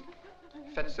 Greetings.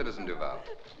 Fetch Citizen Duval.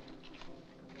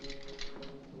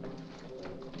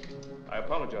 I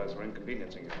apologize for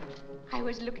inconveniencing you. I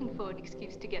was looking for an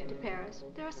excuse to get to Paris.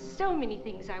 There are so many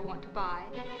things I want to buy.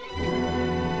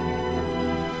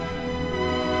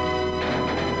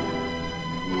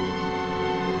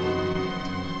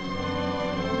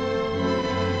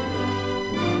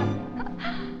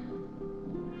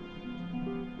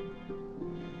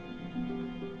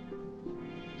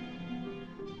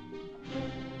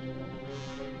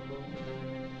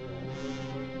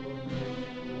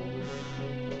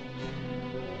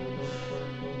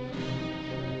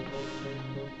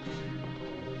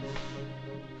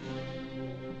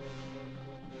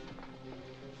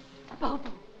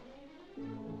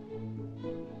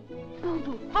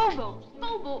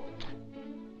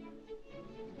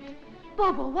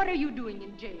 Bobo, what are you doing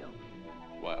in jail?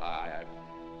 Well,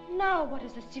 Now, what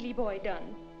has the silly boy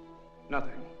done?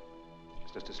 Nothing.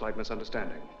 It's just a slight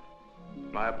misunderstanding.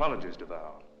 My apologies,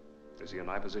 Duval. You see, in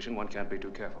my position, one can't be too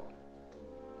careful.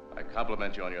 I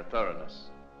compliment you on your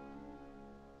thoroughness.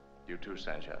 You too,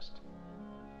 Saint Just.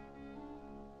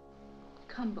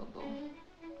 Come, Bobo.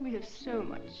 We have so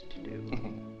much to do.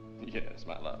 Yes,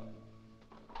 my love.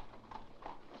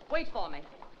 Wait for me.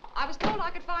 I was told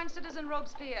I could find Citizen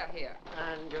Robespierre here.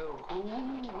 And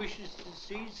who wishes to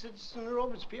see Citizen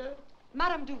Robespierre?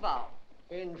 Madame Duval.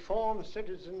 Inform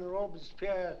Citizen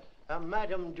Robespierre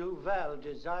Madame Duval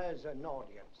desires an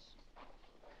audience.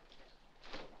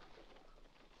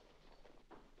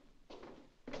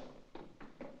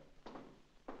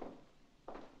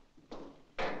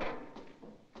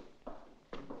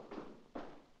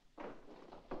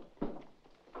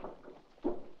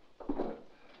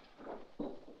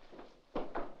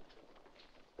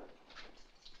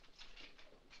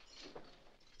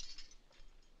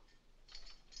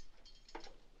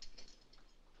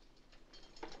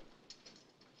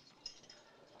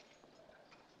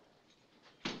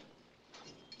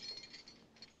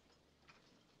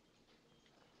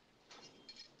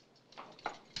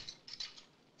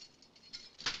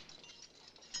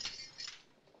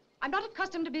 I'm not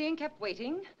accustomed to being kept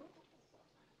waiting.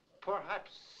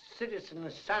 Perhaps Citizen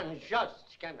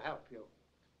Saint-Just can help you.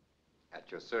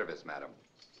 At your service, madam.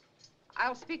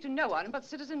 I'll speak to no one but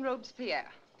Citizen Robespierre.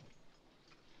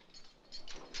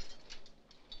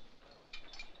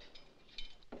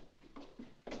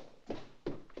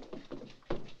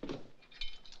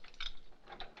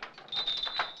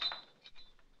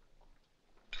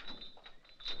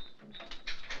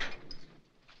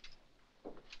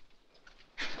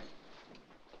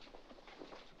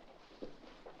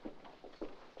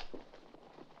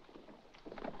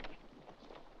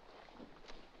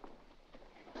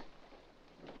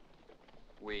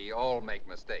 We all make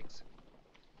mistakes.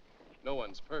 No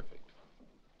one's perfect.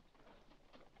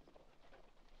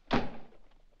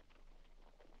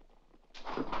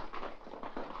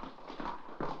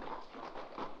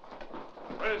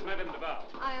 Where's Madame Duval?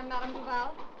 I am Madame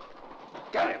Duval.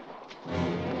 Get him!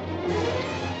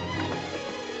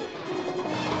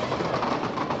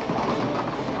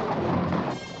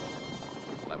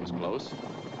 close.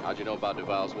 How'd you know about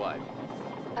Duval's wife?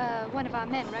 One of our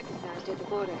men recognized her at the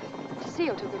border.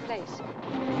 Seal took her place.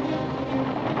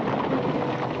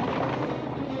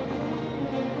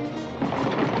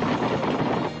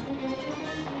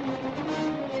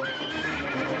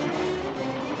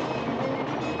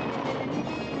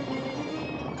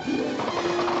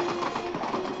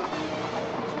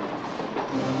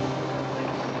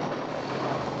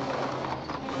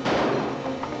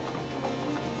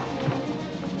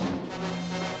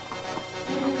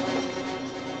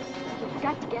 You've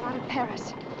got to get out of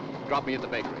Paris. Drop me at the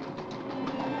bakery.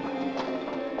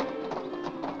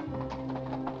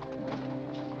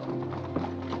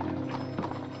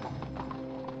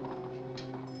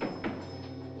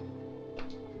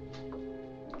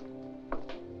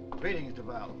 Greetings,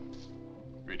 Duval.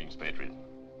 Greetings, Patriot.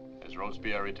 Has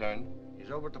Robespierre returned? He's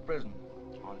over at the prison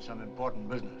on some important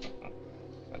business.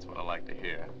 That's what I like to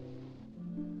hear.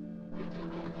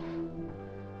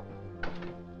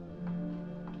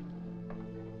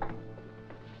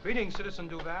 Greetings, Citizen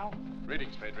Duval.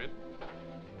 Greetings, Patriot.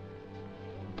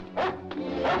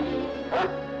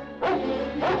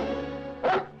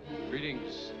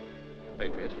 Greetings,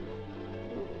 Patriot.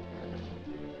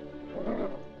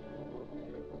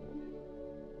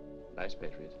 Nice,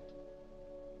 Patriot.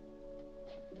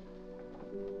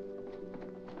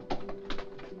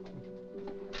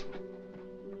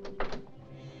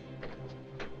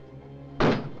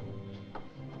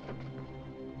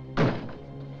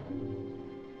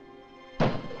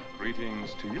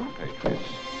 Greetings to you, Patriot.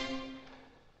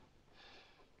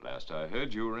 Last I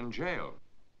heard, you were in jail.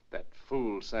 That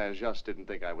fool Saint-Just didn't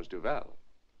think I was Duval.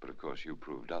 But of course you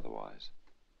proved otherwise.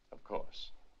 Of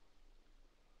course.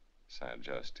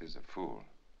 Saint-Just is a fool.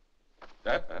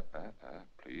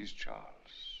 Please,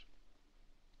 Charles.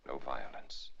 No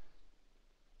violence.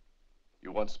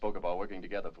 You once spoke about working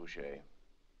together, Fouché.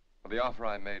 Well, the offer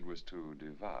I made was to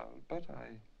Duval, but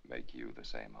I make you the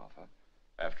same offer.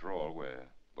 After all, we're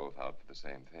both out for the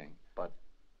same thing. But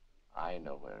I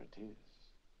know where it is.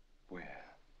 Where?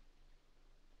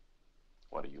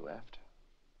 What are you after?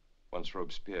 Once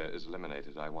Robespierre is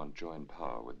eliminated, I want joint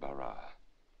power with Barras.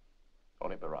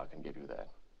 Only Barras can give you that.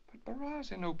 But Barras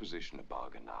is in no position to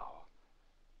bargain now.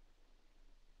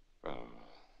 Well,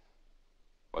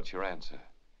 what's your answer?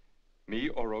 Me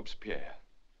or Robespierre?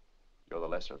 You're the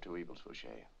lesser of two evils,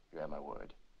 Fouché. You have my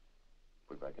word.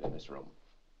 We break it in this room.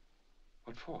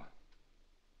 What for?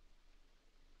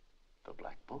 The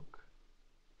Black Book.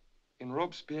 In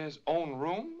Robespierre's own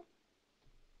room?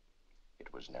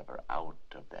 It was never out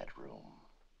of that room.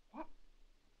 What?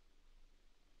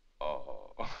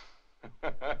 Oh.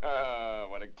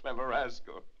 What a clever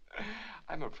rascal.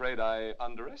 I'm afraid I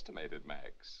underestimated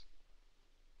Max.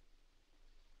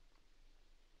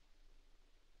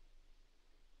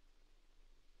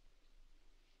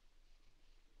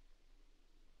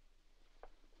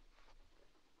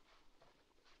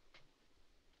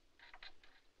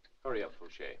 Hurry up,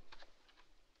 Fouché.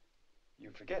 You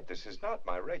forget, this is not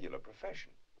my regular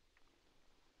profession.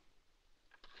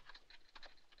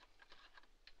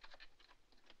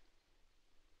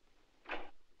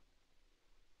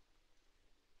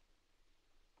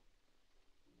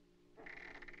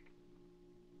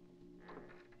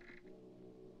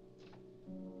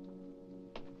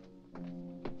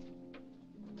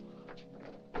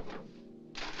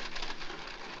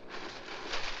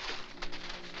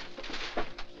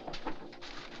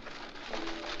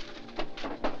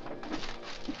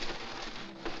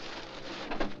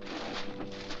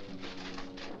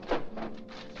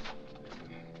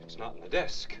 Not in the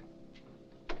desk.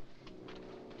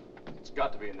 It's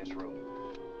got to be in this room.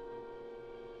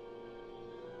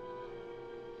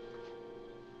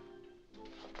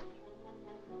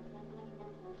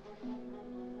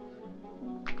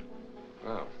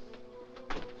 Well,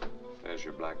 there's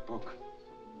your black book.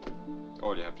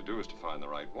 All you have to do is to find the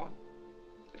right one.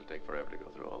 It'll take forever to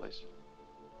go through all this.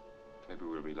 Maybe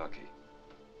we'll be lucky.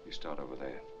 You start over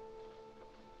there.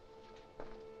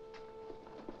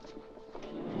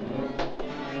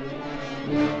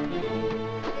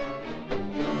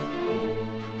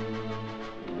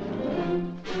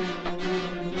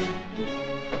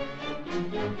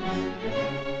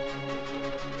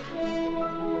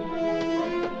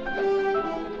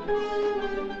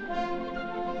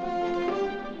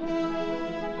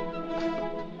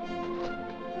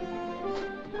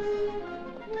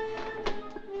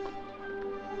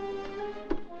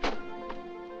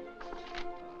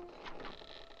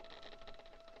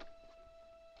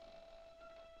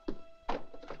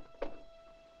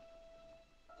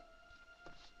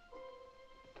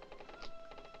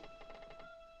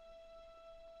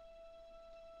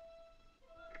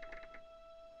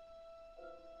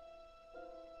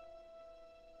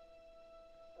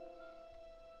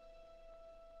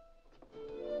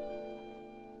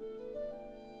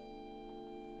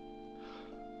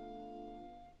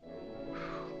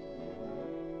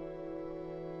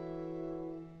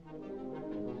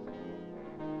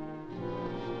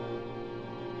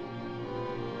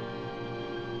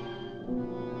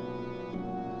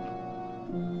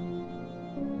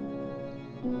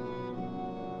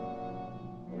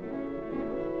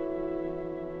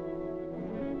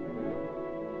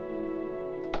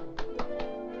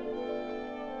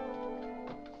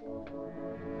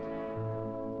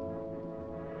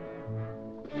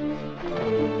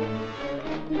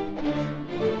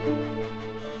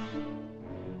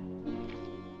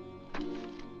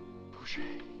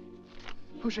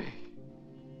 Boucher.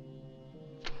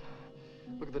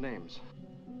 Look at the names.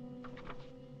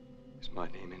 Is my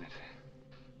name in it?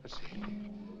 Let's see.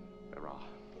 Barras.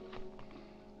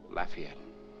 Lafayette.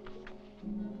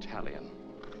 Tallien.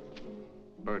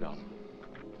 Bourdon.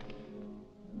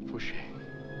 Fouché.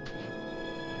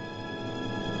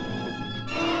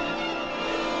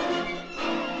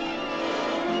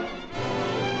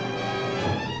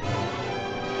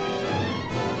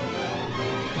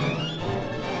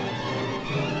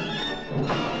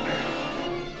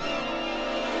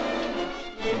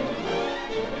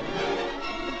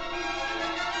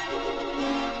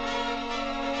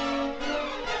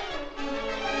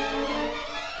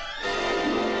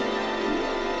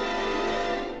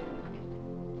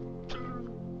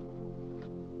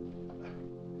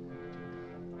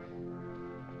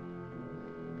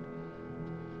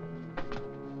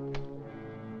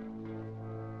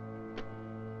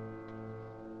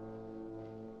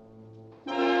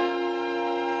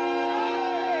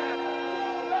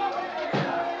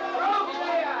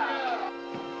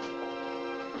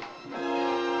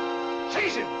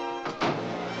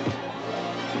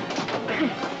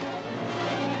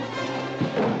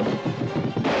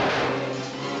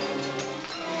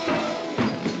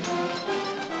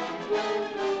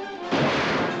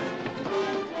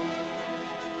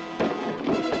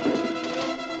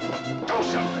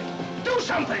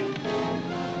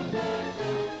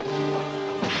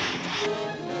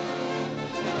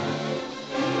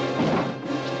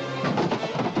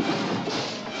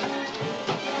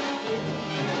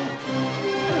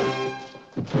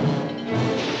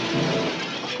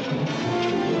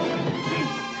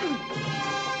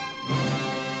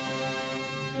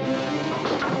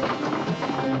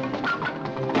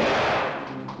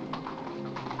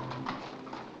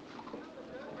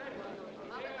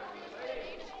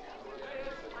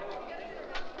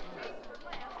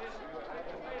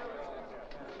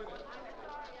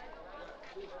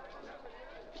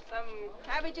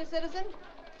 Cabbages, citizen?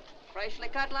 Freshly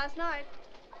cut last night.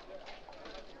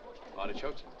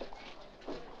 Artichokes?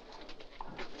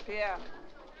 Pierre,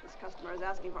 this customer is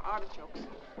asking for artichokes.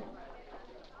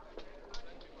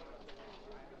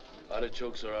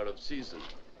 Artichokes are out of season.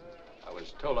 I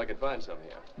was told I could find some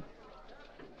here.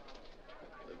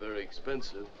 They're very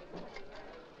expensive.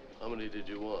 How many did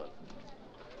you want?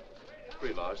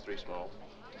 3 large, 3 small.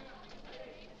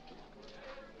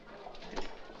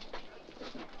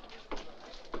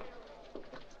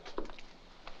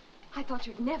 I thought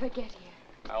you'd never get here.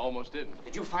 I almost didn't.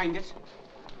 Did you find it?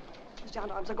 The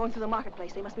gendarmes are going through the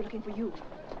marketplace. They must be looking for you.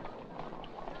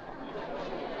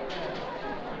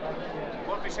 You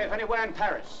won't be safe anywhere in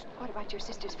Paris. What about your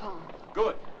sister's farm?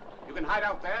 Good. You can hide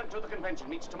out there until the convention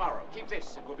meets tomorrow. Keep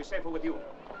this. It will be safer with you.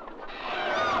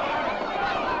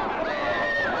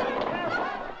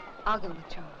 I'll go with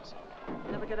Charles.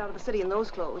 Never get out of the city in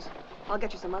those clothes. I'll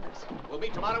get you some others. We'll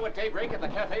meet tomorrow at daybreak at the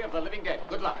Cafe of the Living Dead.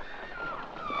 Good luck.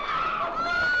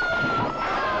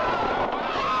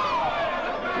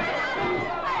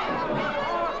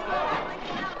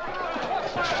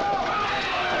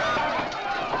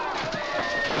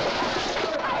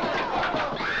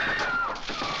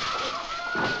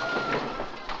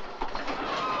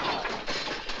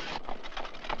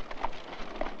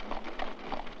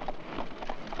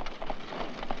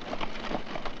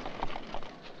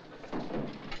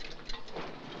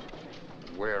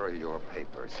 Where are your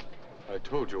papers? I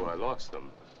told you I lost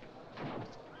them.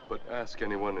 But ask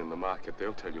anyone in the market,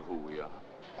 they'll tell you who we are.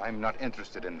 I'm not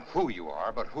interested in who you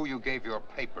are, but who you gave your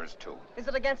papers to. Is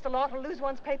it against the law to lose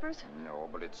one's papers? No,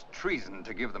 but it's treason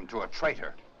to give them to a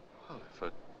traitor. Well, if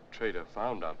a traitor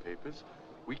found our papers,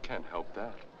 we can't help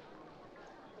that.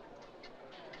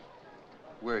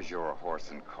 Where's your horse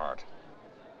and cart?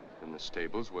 In the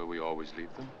stables where we always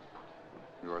leave them.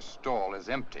 Your stall is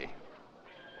empty.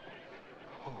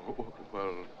 Oh,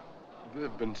 well,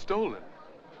 they've been stolen.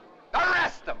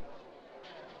 Arrest them!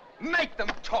 Make them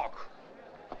talk!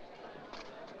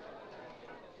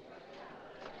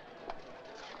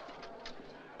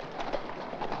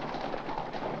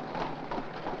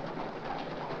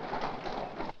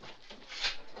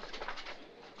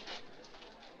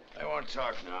 They won't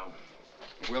talk now.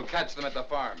 We'll catch them at the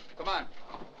farm. Come on.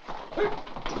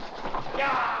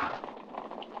 Yeah!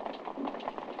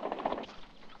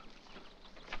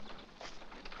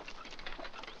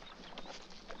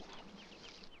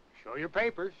 Show your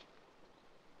papers.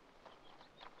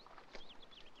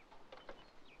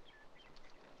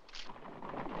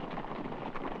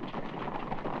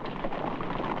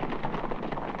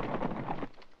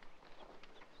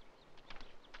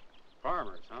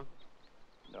 Farmer, Paris,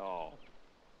 huh? No.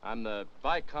 I'm the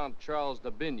Viscount Charles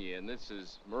de Bigny, and this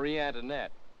is Marie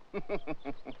Antoinette.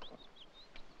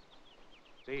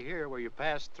 See here where you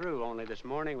passed through only this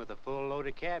morning with a full load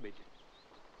of cabbage.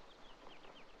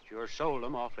 Sure sold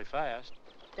them awfully fast.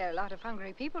 There are a lot of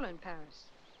hungry people in Paris.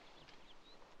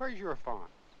 Where's your farm?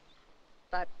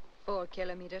 About 4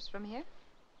 kilometers from here.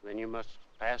 Then you must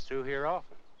pass through here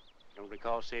often. Don't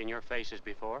recall seeing your faces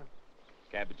before.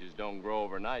 Cabbages don't grow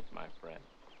overnight, my friend.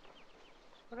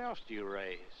 What else do you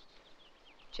raise?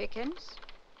 Chickens,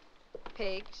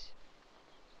 pigs.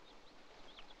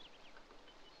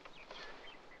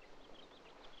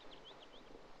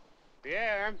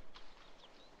 Pierre.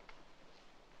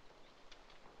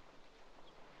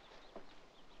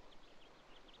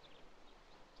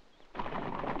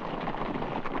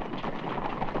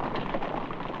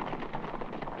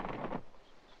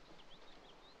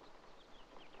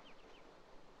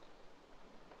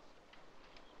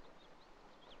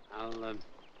 I'll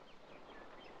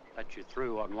let you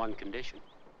through on one condition.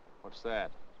 What's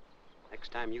that?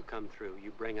 Next time you come through,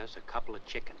 you bring us a couple of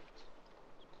chickens.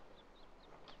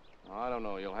 Oh, I don't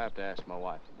know. You'll have to ask my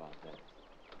wife about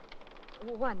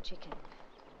that. 1 chicken.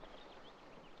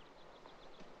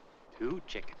 2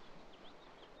 chickens.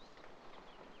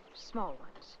 Small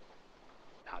ones.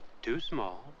 Not too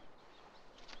small.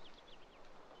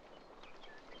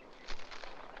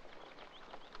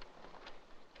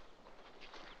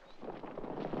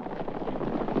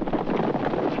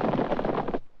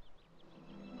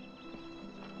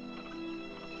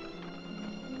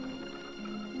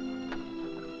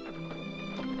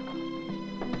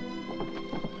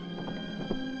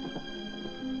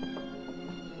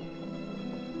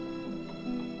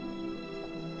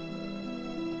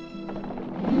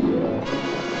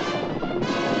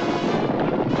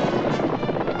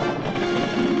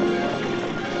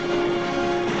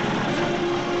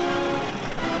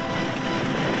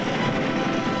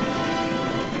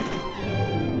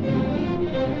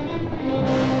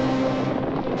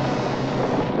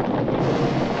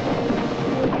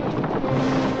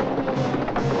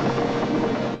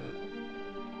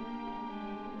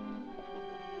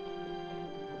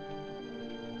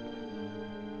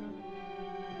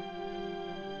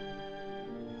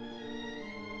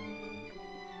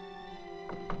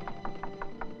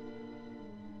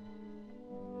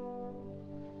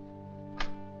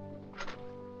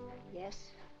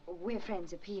 We're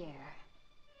friends of Pierre.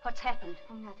 What's happened?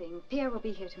 Oh, nothing. Pierre will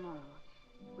be here tomorrow.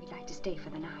 We'd like to stay for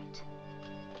the night.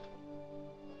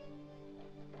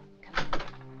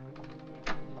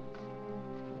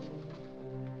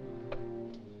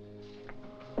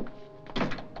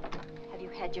 Have you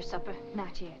had your supper?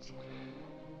 Not yet.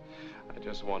 I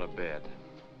just want a bed.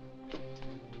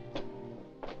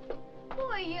 Who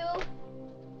are you?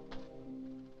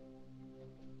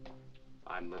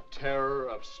 I'm the terror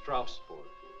of Strasbourg.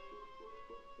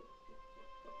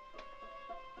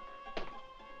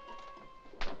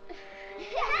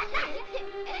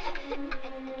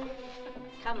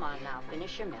 Come on now,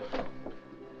 finish your milk.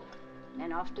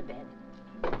 Then off to bed.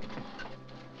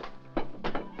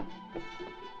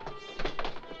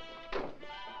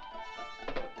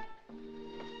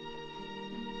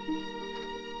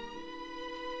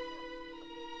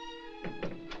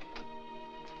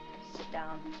 Sit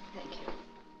down. Thank you.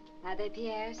 Are they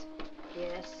Pierre's?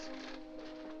 Yes.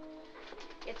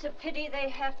 It's a pity they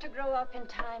have to grow up in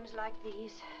times like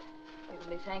these. We can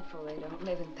be thankful they don't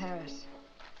live in Paris.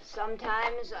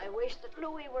 Sometimes I wish that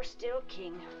Louis were still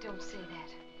king. Don't say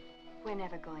that. We're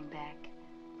never going back.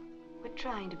 We're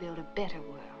trying to build a better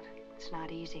world. It's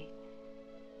not easy.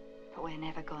 But we're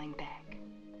never going back.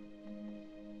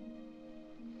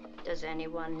 Does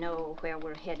anyone know where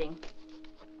we're heading?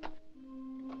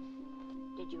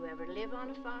 Did you ever live on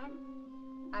a farm?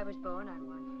 I was born on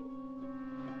one.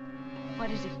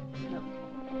 What is it? No.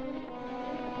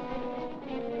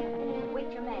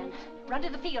 Wake your man. Run to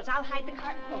the fields. I'll hide the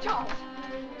cart. Charles!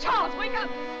 Charles, wake up!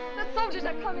 The soldiers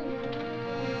are coming!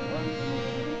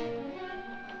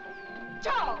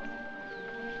 Charles!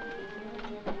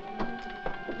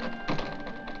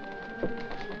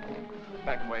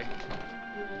 Back way.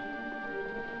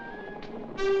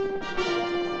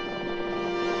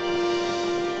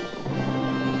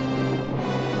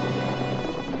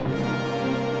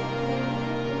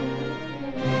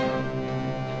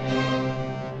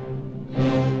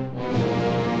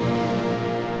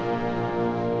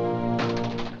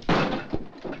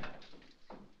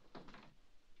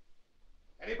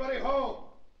 Anybody home?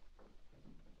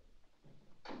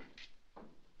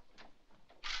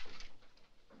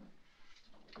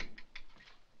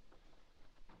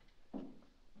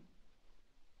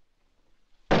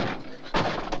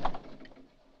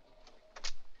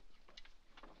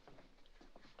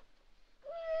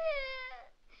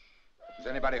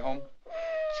 anybody home?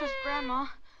 Just Grandma.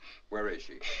 Where is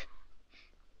she?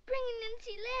 Bringing in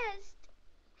Celeste.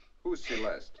 Who's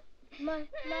Celeste?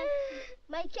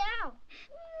 My cow.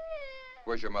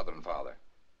 Where's your mother and father?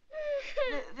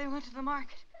 They went to the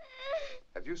market.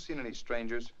 Have you seen any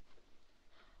strangers?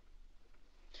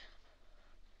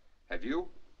 Have you?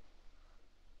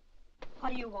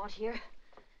 What do you want here?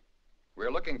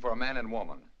 We're looking for a man and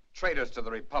woman, traitors to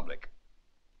the Republic.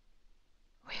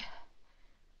 Well,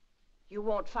 you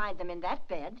won't find them in that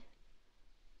bed.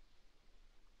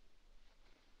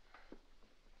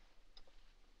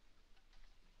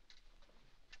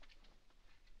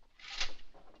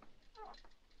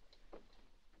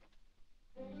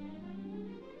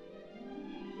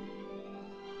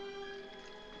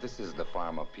 This is the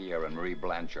farm of Pierre and Marie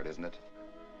Blanchard, isn't it?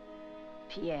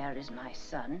 Pierre is my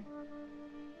son.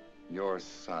 Your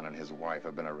son and his wife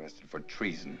have been arrested for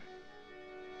treason.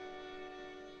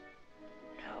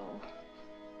 No.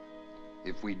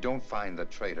 If we don't find the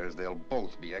traitors, they'll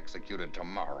both be executed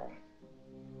tomorrow.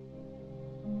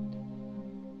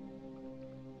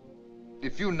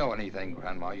 If you know anything,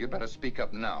 Grandma, you'd better speak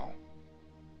up now.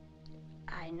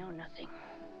 I know nothing.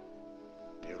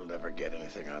 You'll never get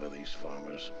anything out of these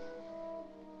farmers.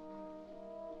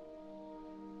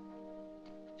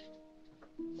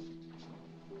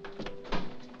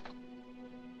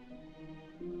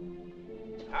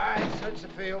 All right, search the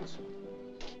fields.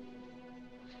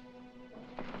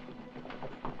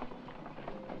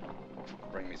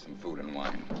 Bring me some food and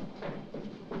wine.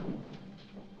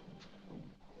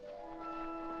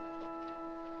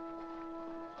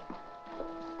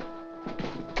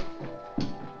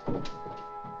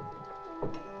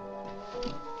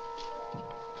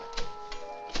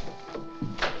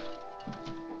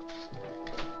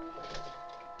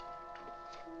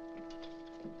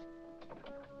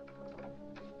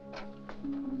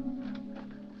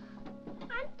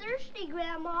 I'm thirsty,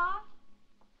 Grandma.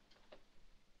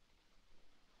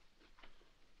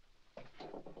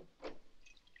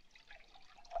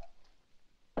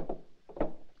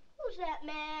 Who's that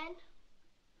man?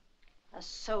 A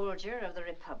soldier of the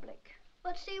Republic.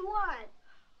 What's he want?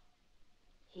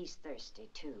 He's thirsty,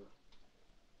 too.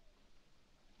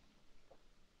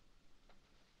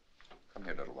 Come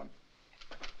here, little one.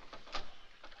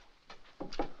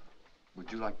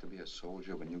 Would you like to be a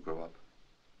soldier when you grow up?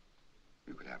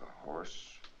 You could have a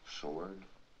horse, sword,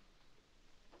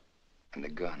 and a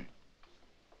gun.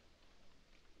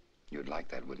 You'd like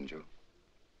that, wouldn't you?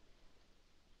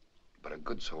 But a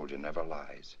good soldier never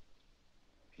lies.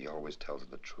 He always tells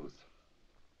the truth.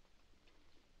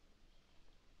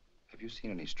 Have you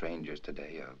seen any strangers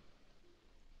today?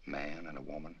 A man and a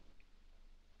woman?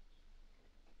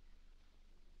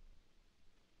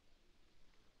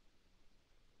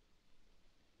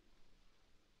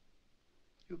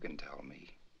 You can tell me.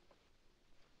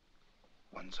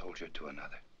 One soldier to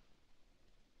another.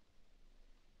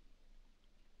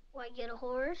 Will I get a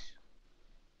horse?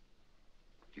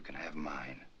 You can have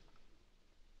mine.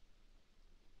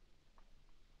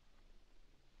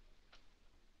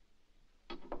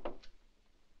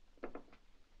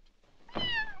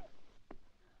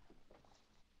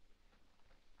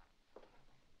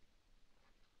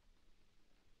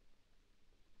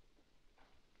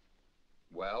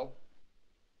 Well?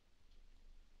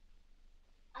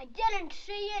 I didn't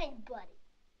see anybody.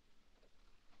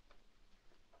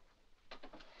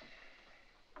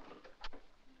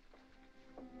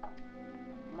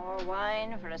 More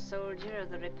wine for a soldier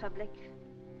of the Republic?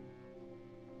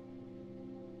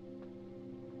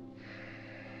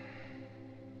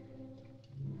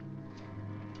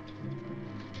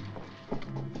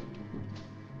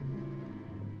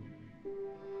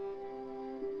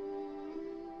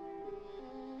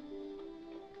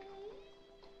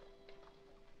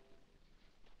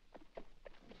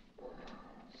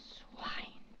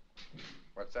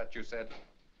 What's that you said?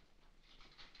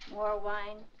 More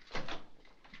wine?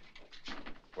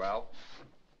 Well?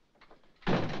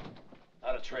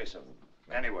 Not a trace of them.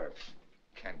 Anywhere.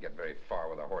 Can't get very far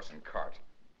with a horse and cart.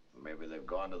 Maybe they've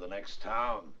gone to the next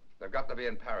town. They've got to be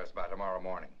in Paris by tomorrow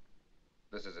morning.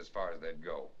 This is as far as they'd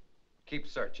go. Keep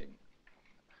searching.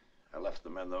 I left the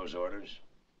men those orders.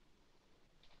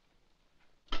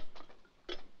 Oh,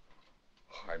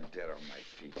 I'm dead on my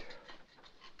feet.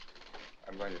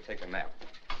 I'm going to take a nap.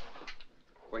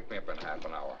 Wake me up in half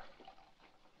an hour.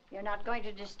 You're not going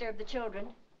to disturb the children?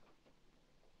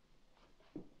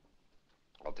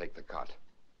 I'll take the cot.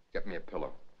 Get me a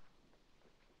pillow.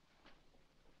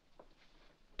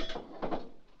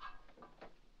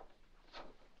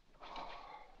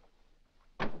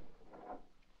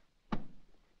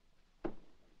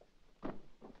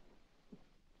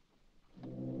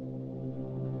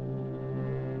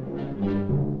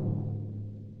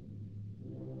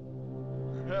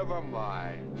 Never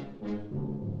mind.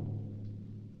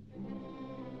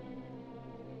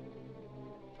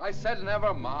 I said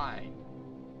never mind.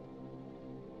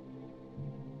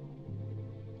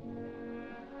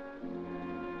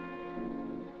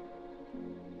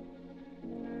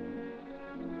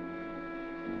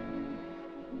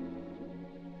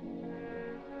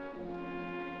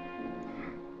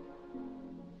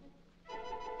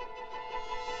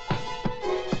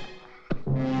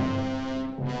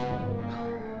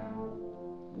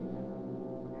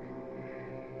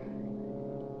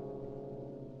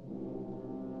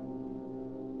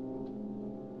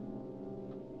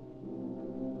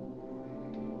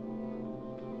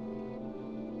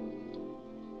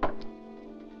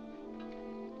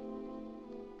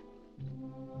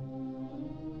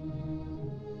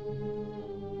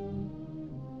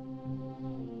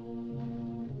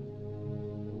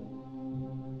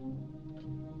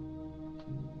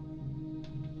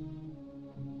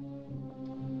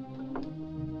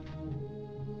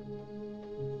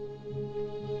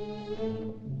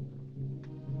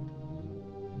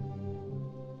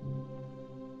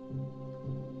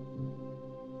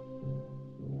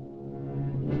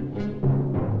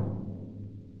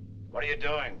 What are you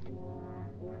doing?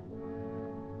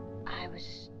 I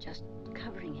was just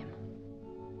covering him.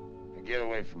 Get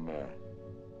away from her.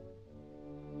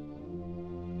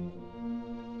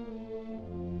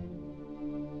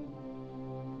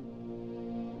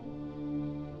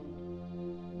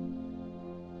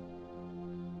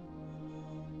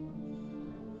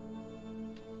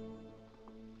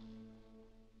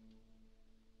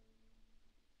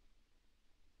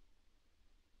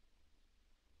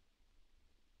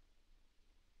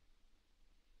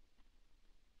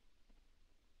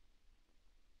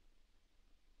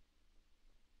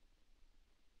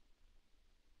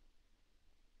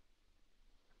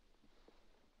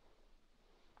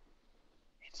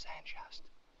 It's Sanchast.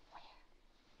 Where?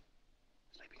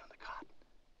 Sleeping on the cot.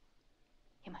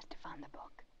 He must have found the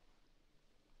book.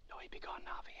 No, he'd be gone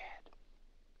now if he had.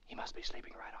 He must be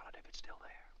sleeping right on it if it's still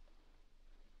there.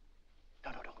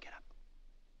 No, don't get up.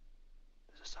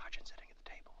 There's a sergeant sitting at the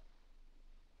table.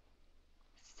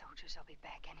 The soldiers will be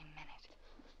back any minute.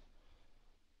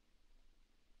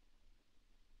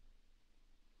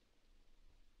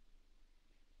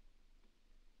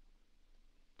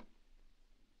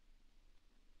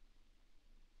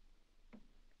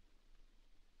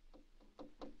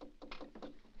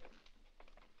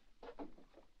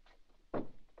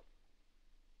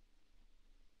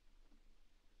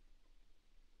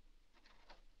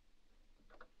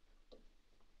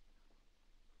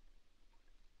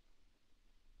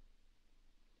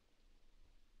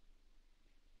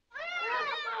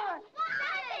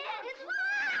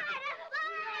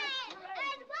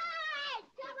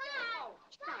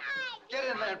 Get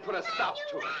in there and put a stop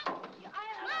to it.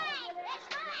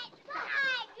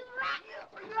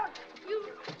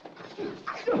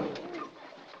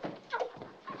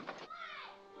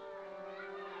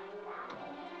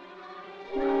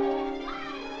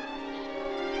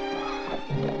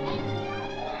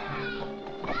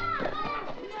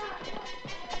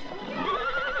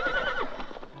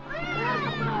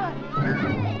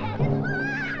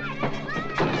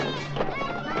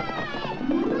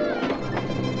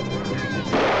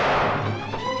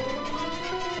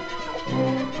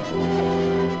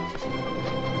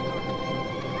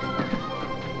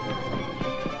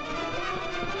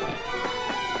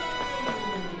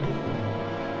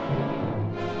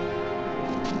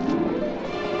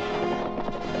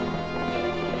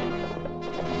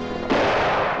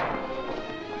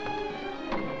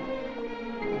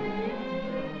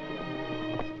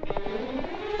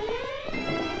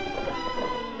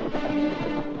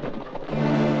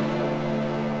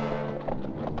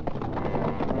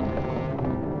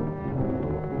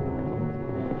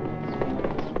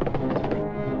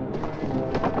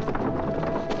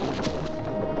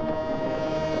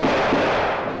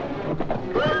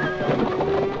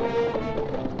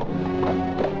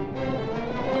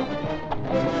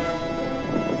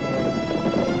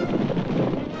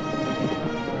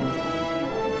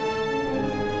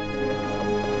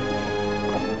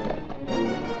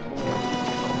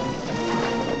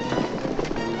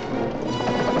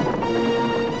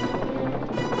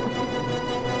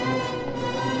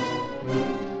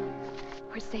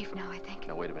 Safe now, I think.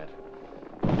 Now, wait a minute.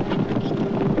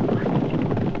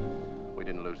 We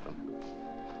didn't lose them.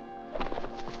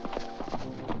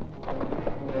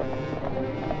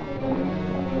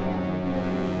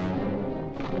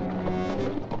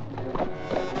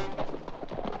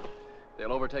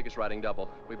 They'll overtake us riding double.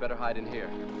 We better hide in here.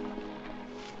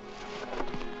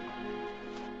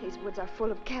 These woods are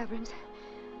full of caverns.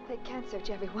 They can't search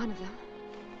every one of them.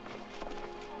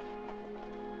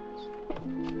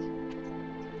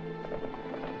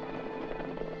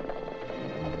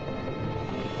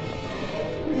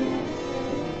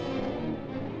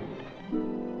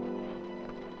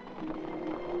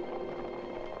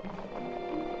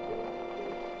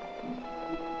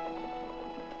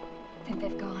 Think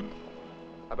they've gone?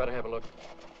 I better have a look.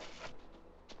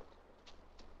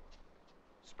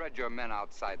 Spread your men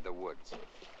outside the woods.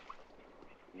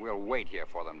 We'll wait here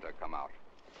for them to come out.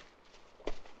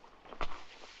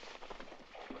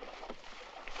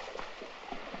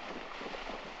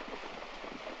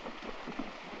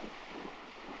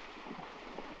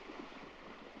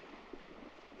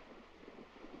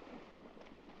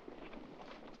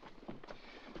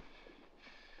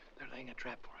 They're laying a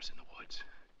trap for us in the woods.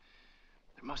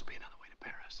 There must be another way to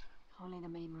Paris. Only the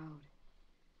main road.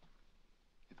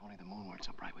 If only the moon weren't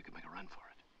so bright, we could make a run for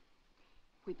it.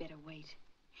 We'd better wait.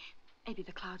 Maybe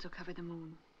the clouds will cover the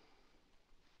moon.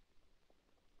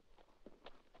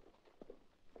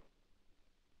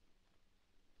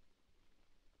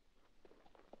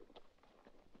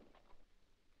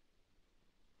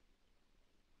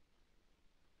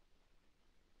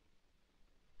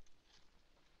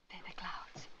 They're the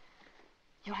clouds.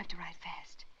 You'll have to ride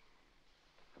fast.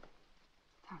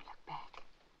 Don't look back.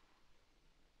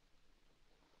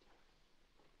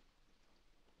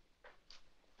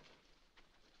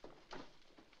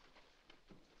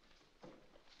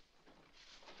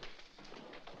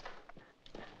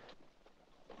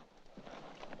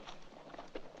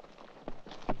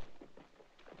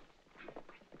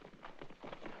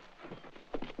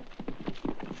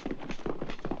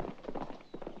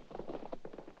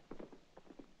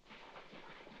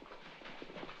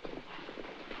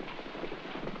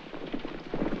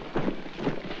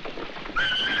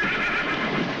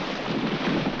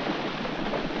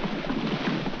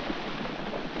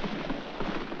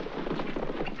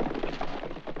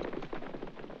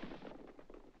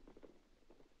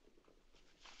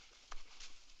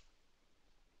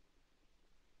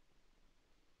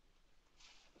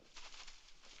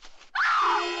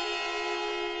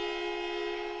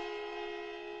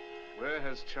 Where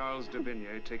has Charles de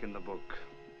Vigny taken the book?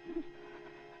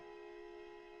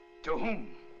 To whom?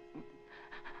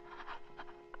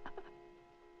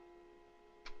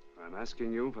 I'm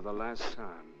asking you for the last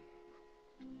time.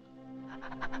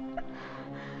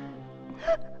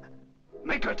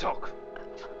 Make her talk.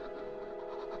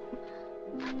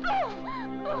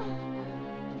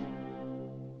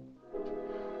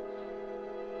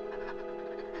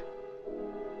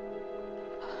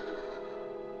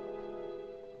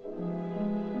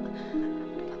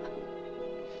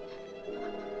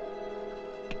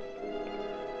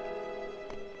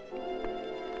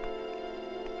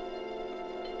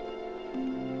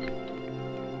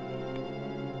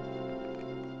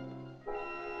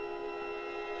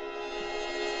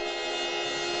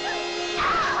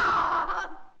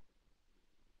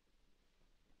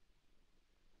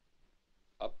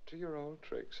 Up to your old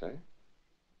tricks, eh?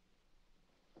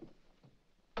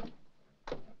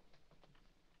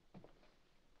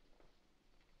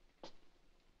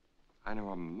 I know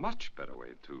a much better way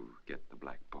to get the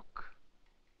Black Book.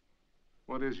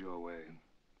 What is your way?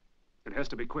 It has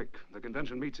to be quick. The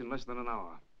convention meets in less than an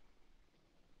hour.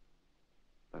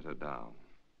 Let her down.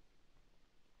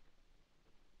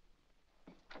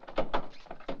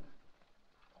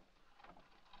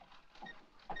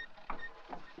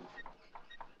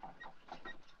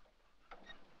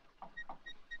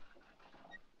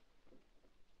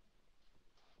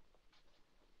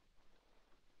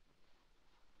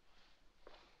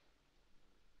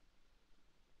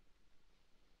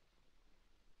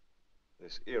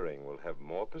 This earring will have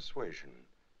more persuasion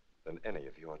than any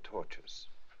of your tortures.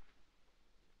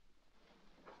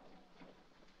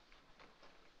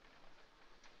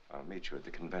 I'll meet you at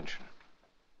the convention.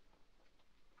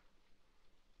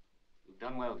 You've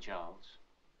done well, Charles.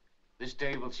 This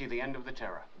day will see the end of the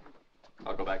terror.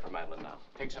 I'll go back for Madeline now.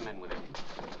 Take some men with him.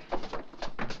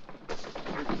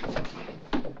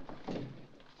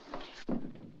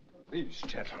 These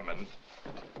gentlemen.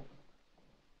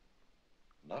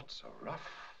 Not so rough.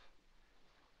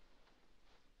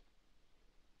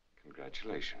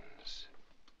 Congratulations.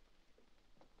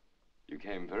 You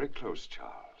came very close,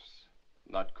 Charles.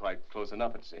 Not quite close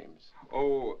enough, it seems.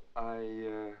 Oh,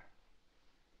 I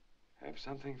have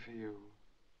something for you.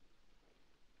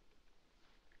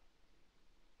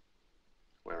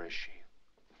 Where is she?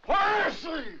 Where is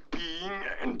she? Being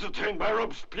entertained by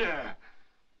Robespierre.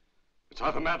 It's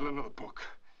either Madeline or the book.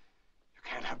 You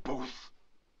can't have both.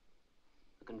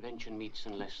 The convention meets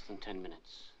in less than 10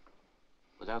 minutes.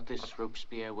 Without this,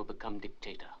 Robespierre will become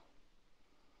dictator.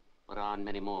 Barras and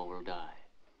many more will die.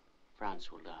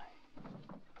 France will die.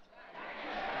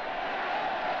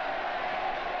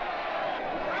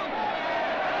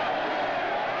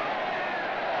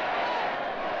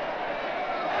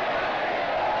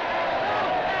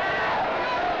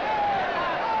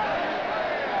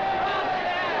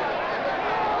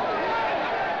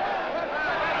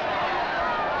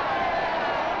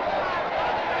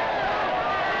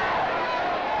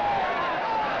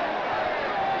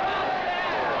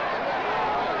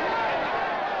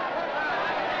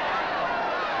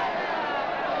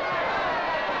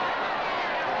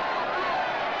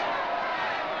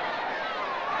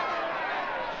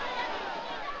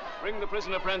 Bring the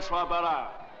prisoner, François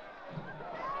Barras.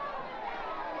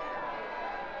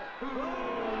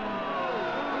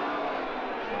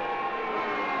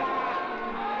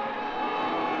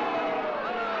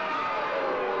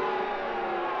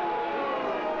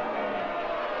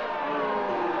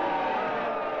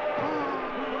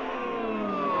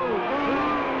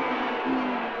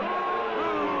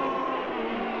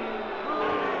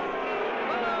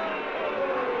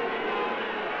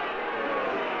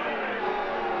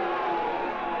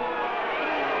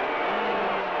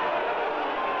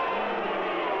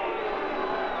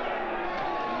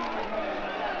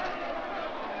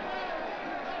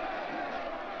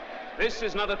 This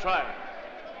is not a trial.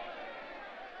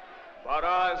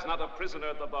 Barras is not a prisoner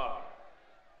at the bar.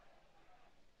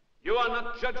 You are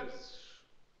not judges.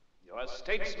 You are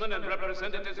statesmen and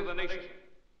representatives of the nation.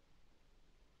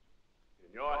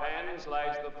 In your hands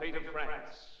lies the fate of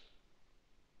France.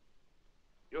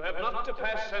 You have not to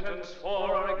pass sentence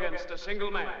for or against a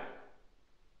single man.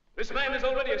 This man is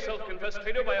already a self-confessed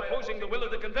traitor by opposing the will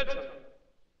of the convention.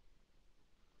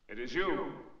 It is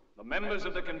you, the members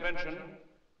of the convention,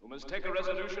 who must take a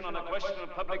resolution on a question of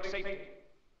public safety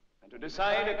and to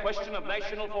decide a question of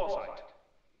national foresight.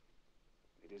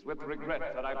 It is with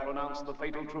regret that I pronounce the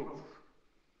fatal truth.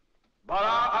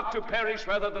 Barras ought to perish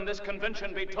rather than this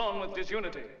convention be torn with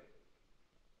disunity.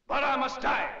 Barras must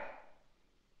die,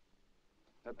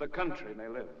 that the country may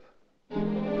live.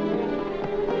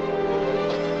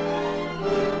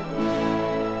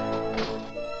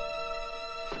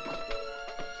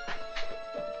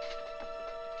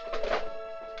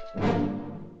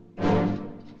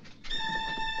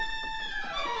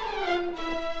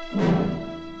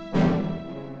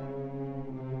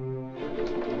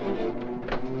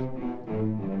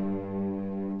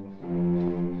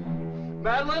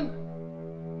 Madeline?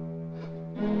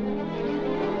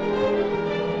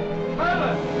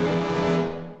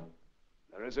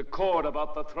 There is a cord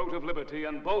about the throat of liberty,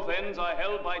 and both ends are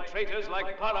held by traitors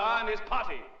like Barras and his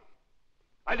party.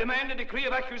 I demand a decree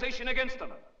of accusation against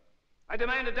them. I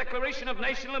demand a declaration of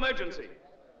national emergency.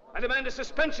 I demand a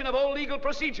suspension of all legal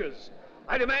procedures.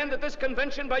 I demand that this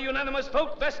convention, by unanimous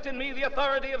vote, vest in me the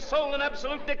authority of sole and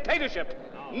absolute dictatorship.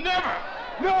 Never!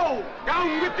 No!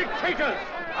 Down with dictators!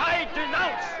 I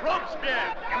denounce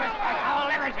Robespierre! You must fight our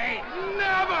liberty!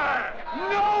 Never!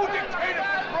 No dictator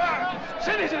for France!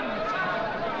 Citizens!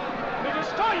 You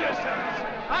destroy yourselves!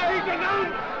 I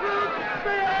denounce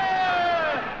Robespierre!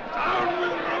 Down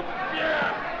with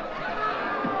Robespierre!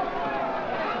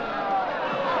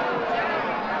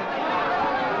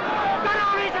 Gun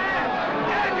on his head!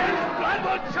 And his blood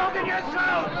will choke in your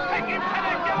throat! Take him to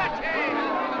the guillotine!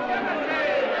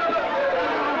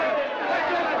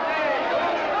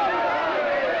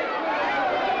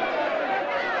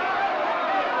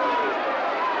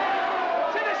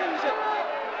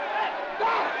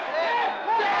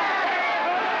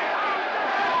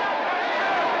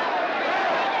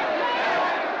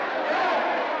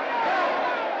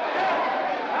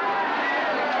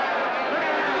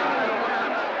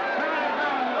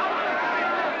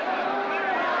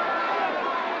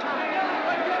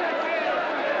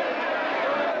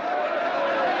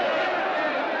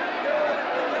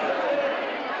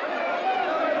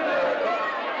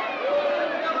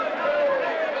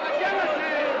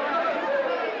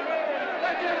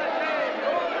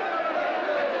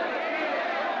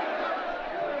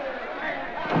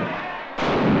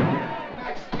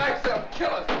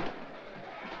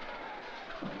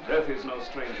 Death is no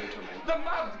stranger to me. The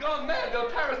mob's gone mad. They'll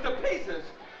tear us to pieces.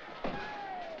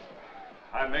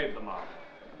 I made the mob.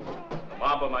 The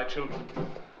mob are my children.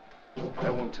 They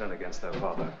won't turn against their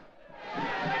father.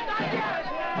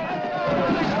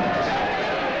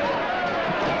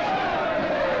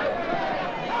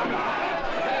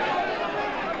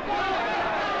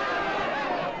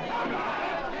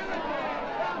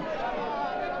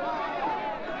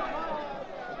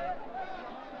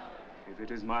 If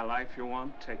it is my life you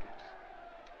want, take it.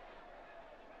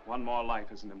 One more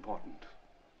life isn't important.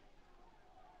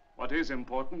 What is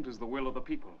important is the will of the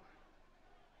people.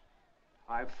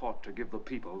 I've fought to give the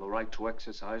people the right to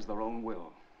exercise their own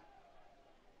will.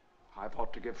 I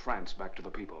fought to give France back to the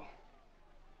people.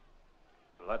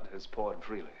 Blood has poured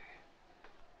freely.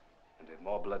 And if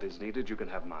more blood is needed, you can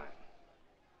have mine.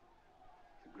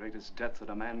 The greatest death that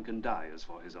a man can die is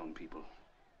for his own people.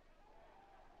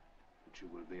 But you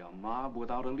will be a mob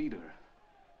without a leader.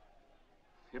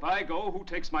 If I go, who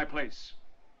takes my place?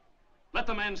 Let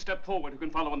the man step forward who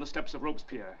can follow in the steps of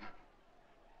Robespierre.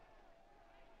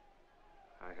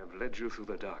 I have led you through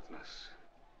the darkness.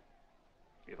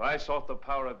 If I sought the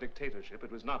power of dictatorship,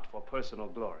 it was not for personal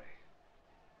glory.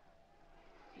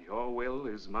 Your will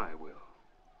is my will.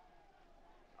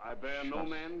 I bear no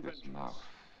man vengeance.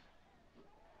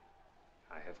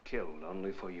 I have killed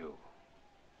only for you.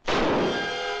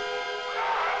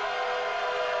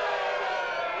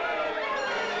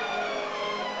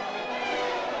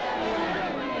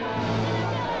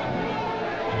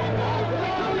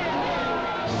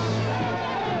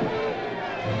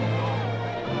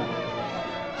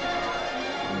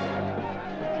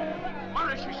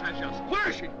 Where is she, Sanchez? Where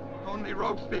is she? Only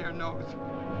Robespierre knows.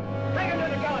 Take him to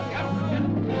the gallows.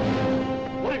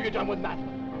 What have you done with Matt?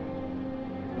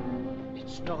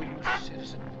 It's no use,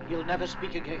 citizen. He'll never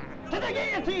speak again. To the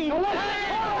guillotine! To the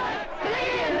guillotine!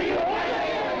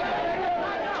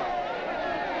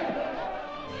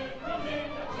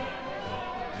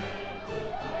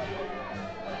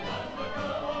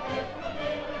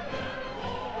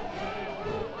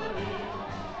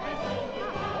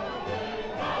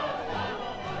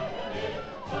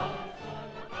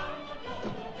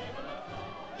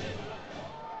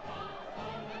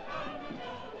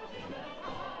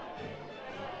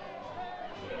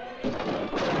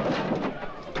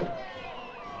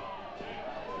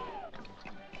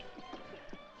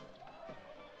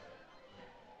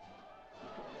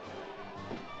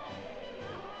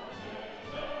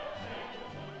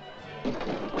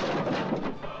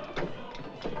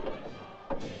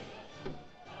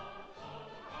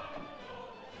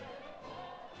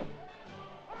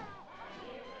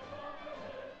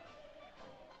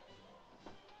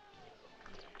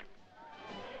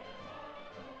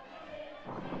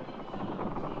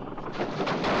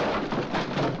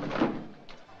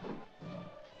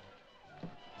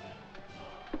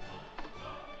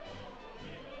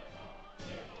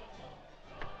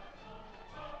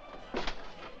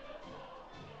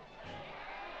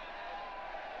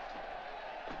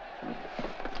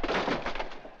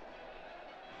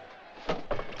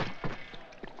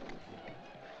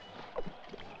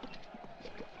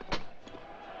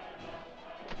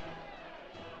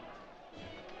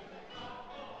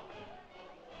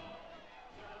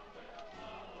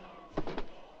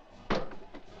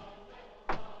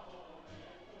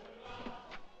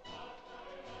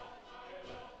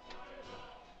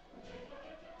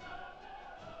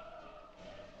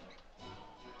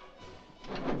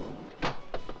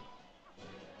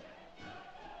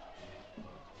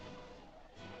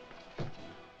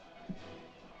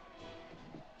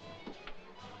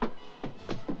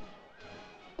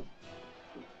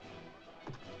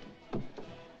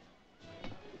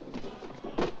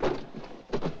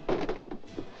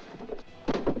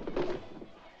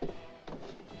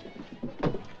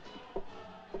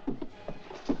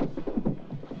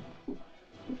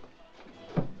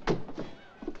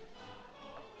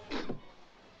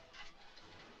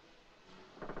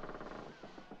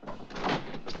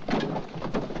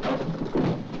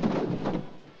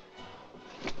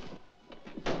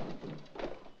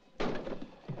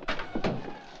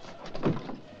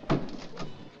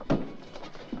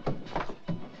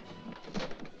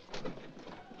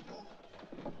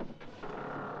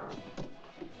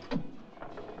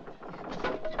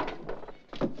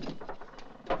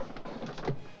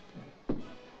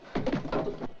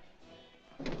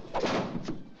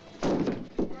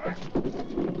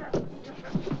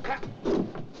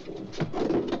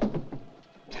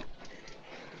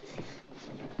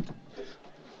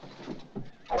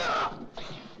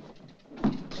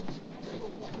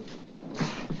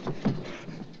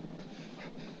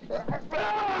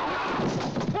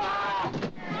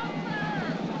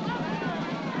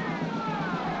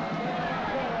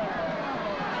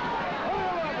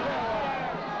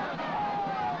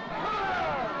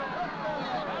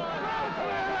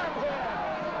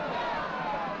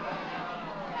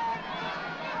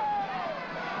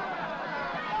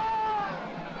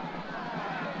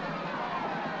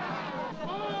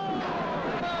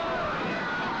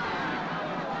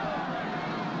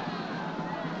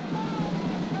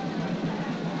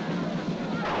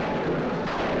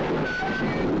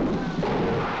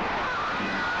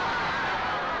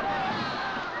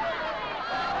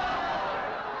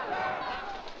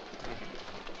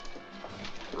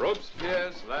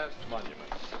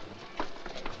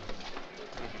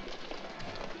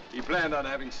 He planned on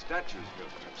having statues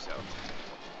built of himself.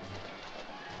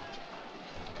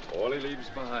 All he leaves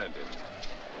behind him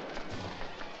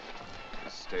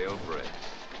is stale bread.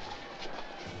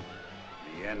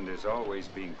 The end is always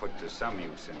being put to some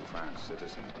use in France,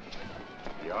 citizen.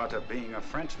 The art of being a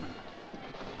Frenchman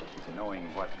is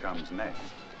knowing what comes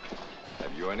next.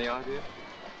 Have you any idea?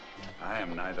 I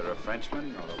am neither a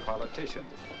Frenchman nor a politician.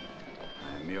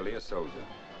 I am merely a soldier.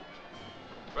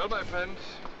 Well, my friend,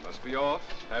 must be off.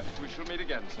 Perhaps we shall meet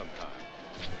again sometime.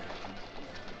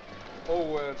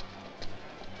 Oh,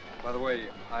 by the way,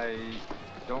 I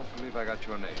don't believe I got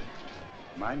your name.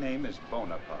 My name is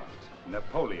Bonaparte.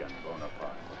 Napoleon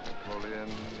Bonaparte. Napoleon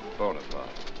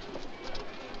Bonaparte.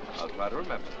 I'll try to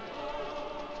remember.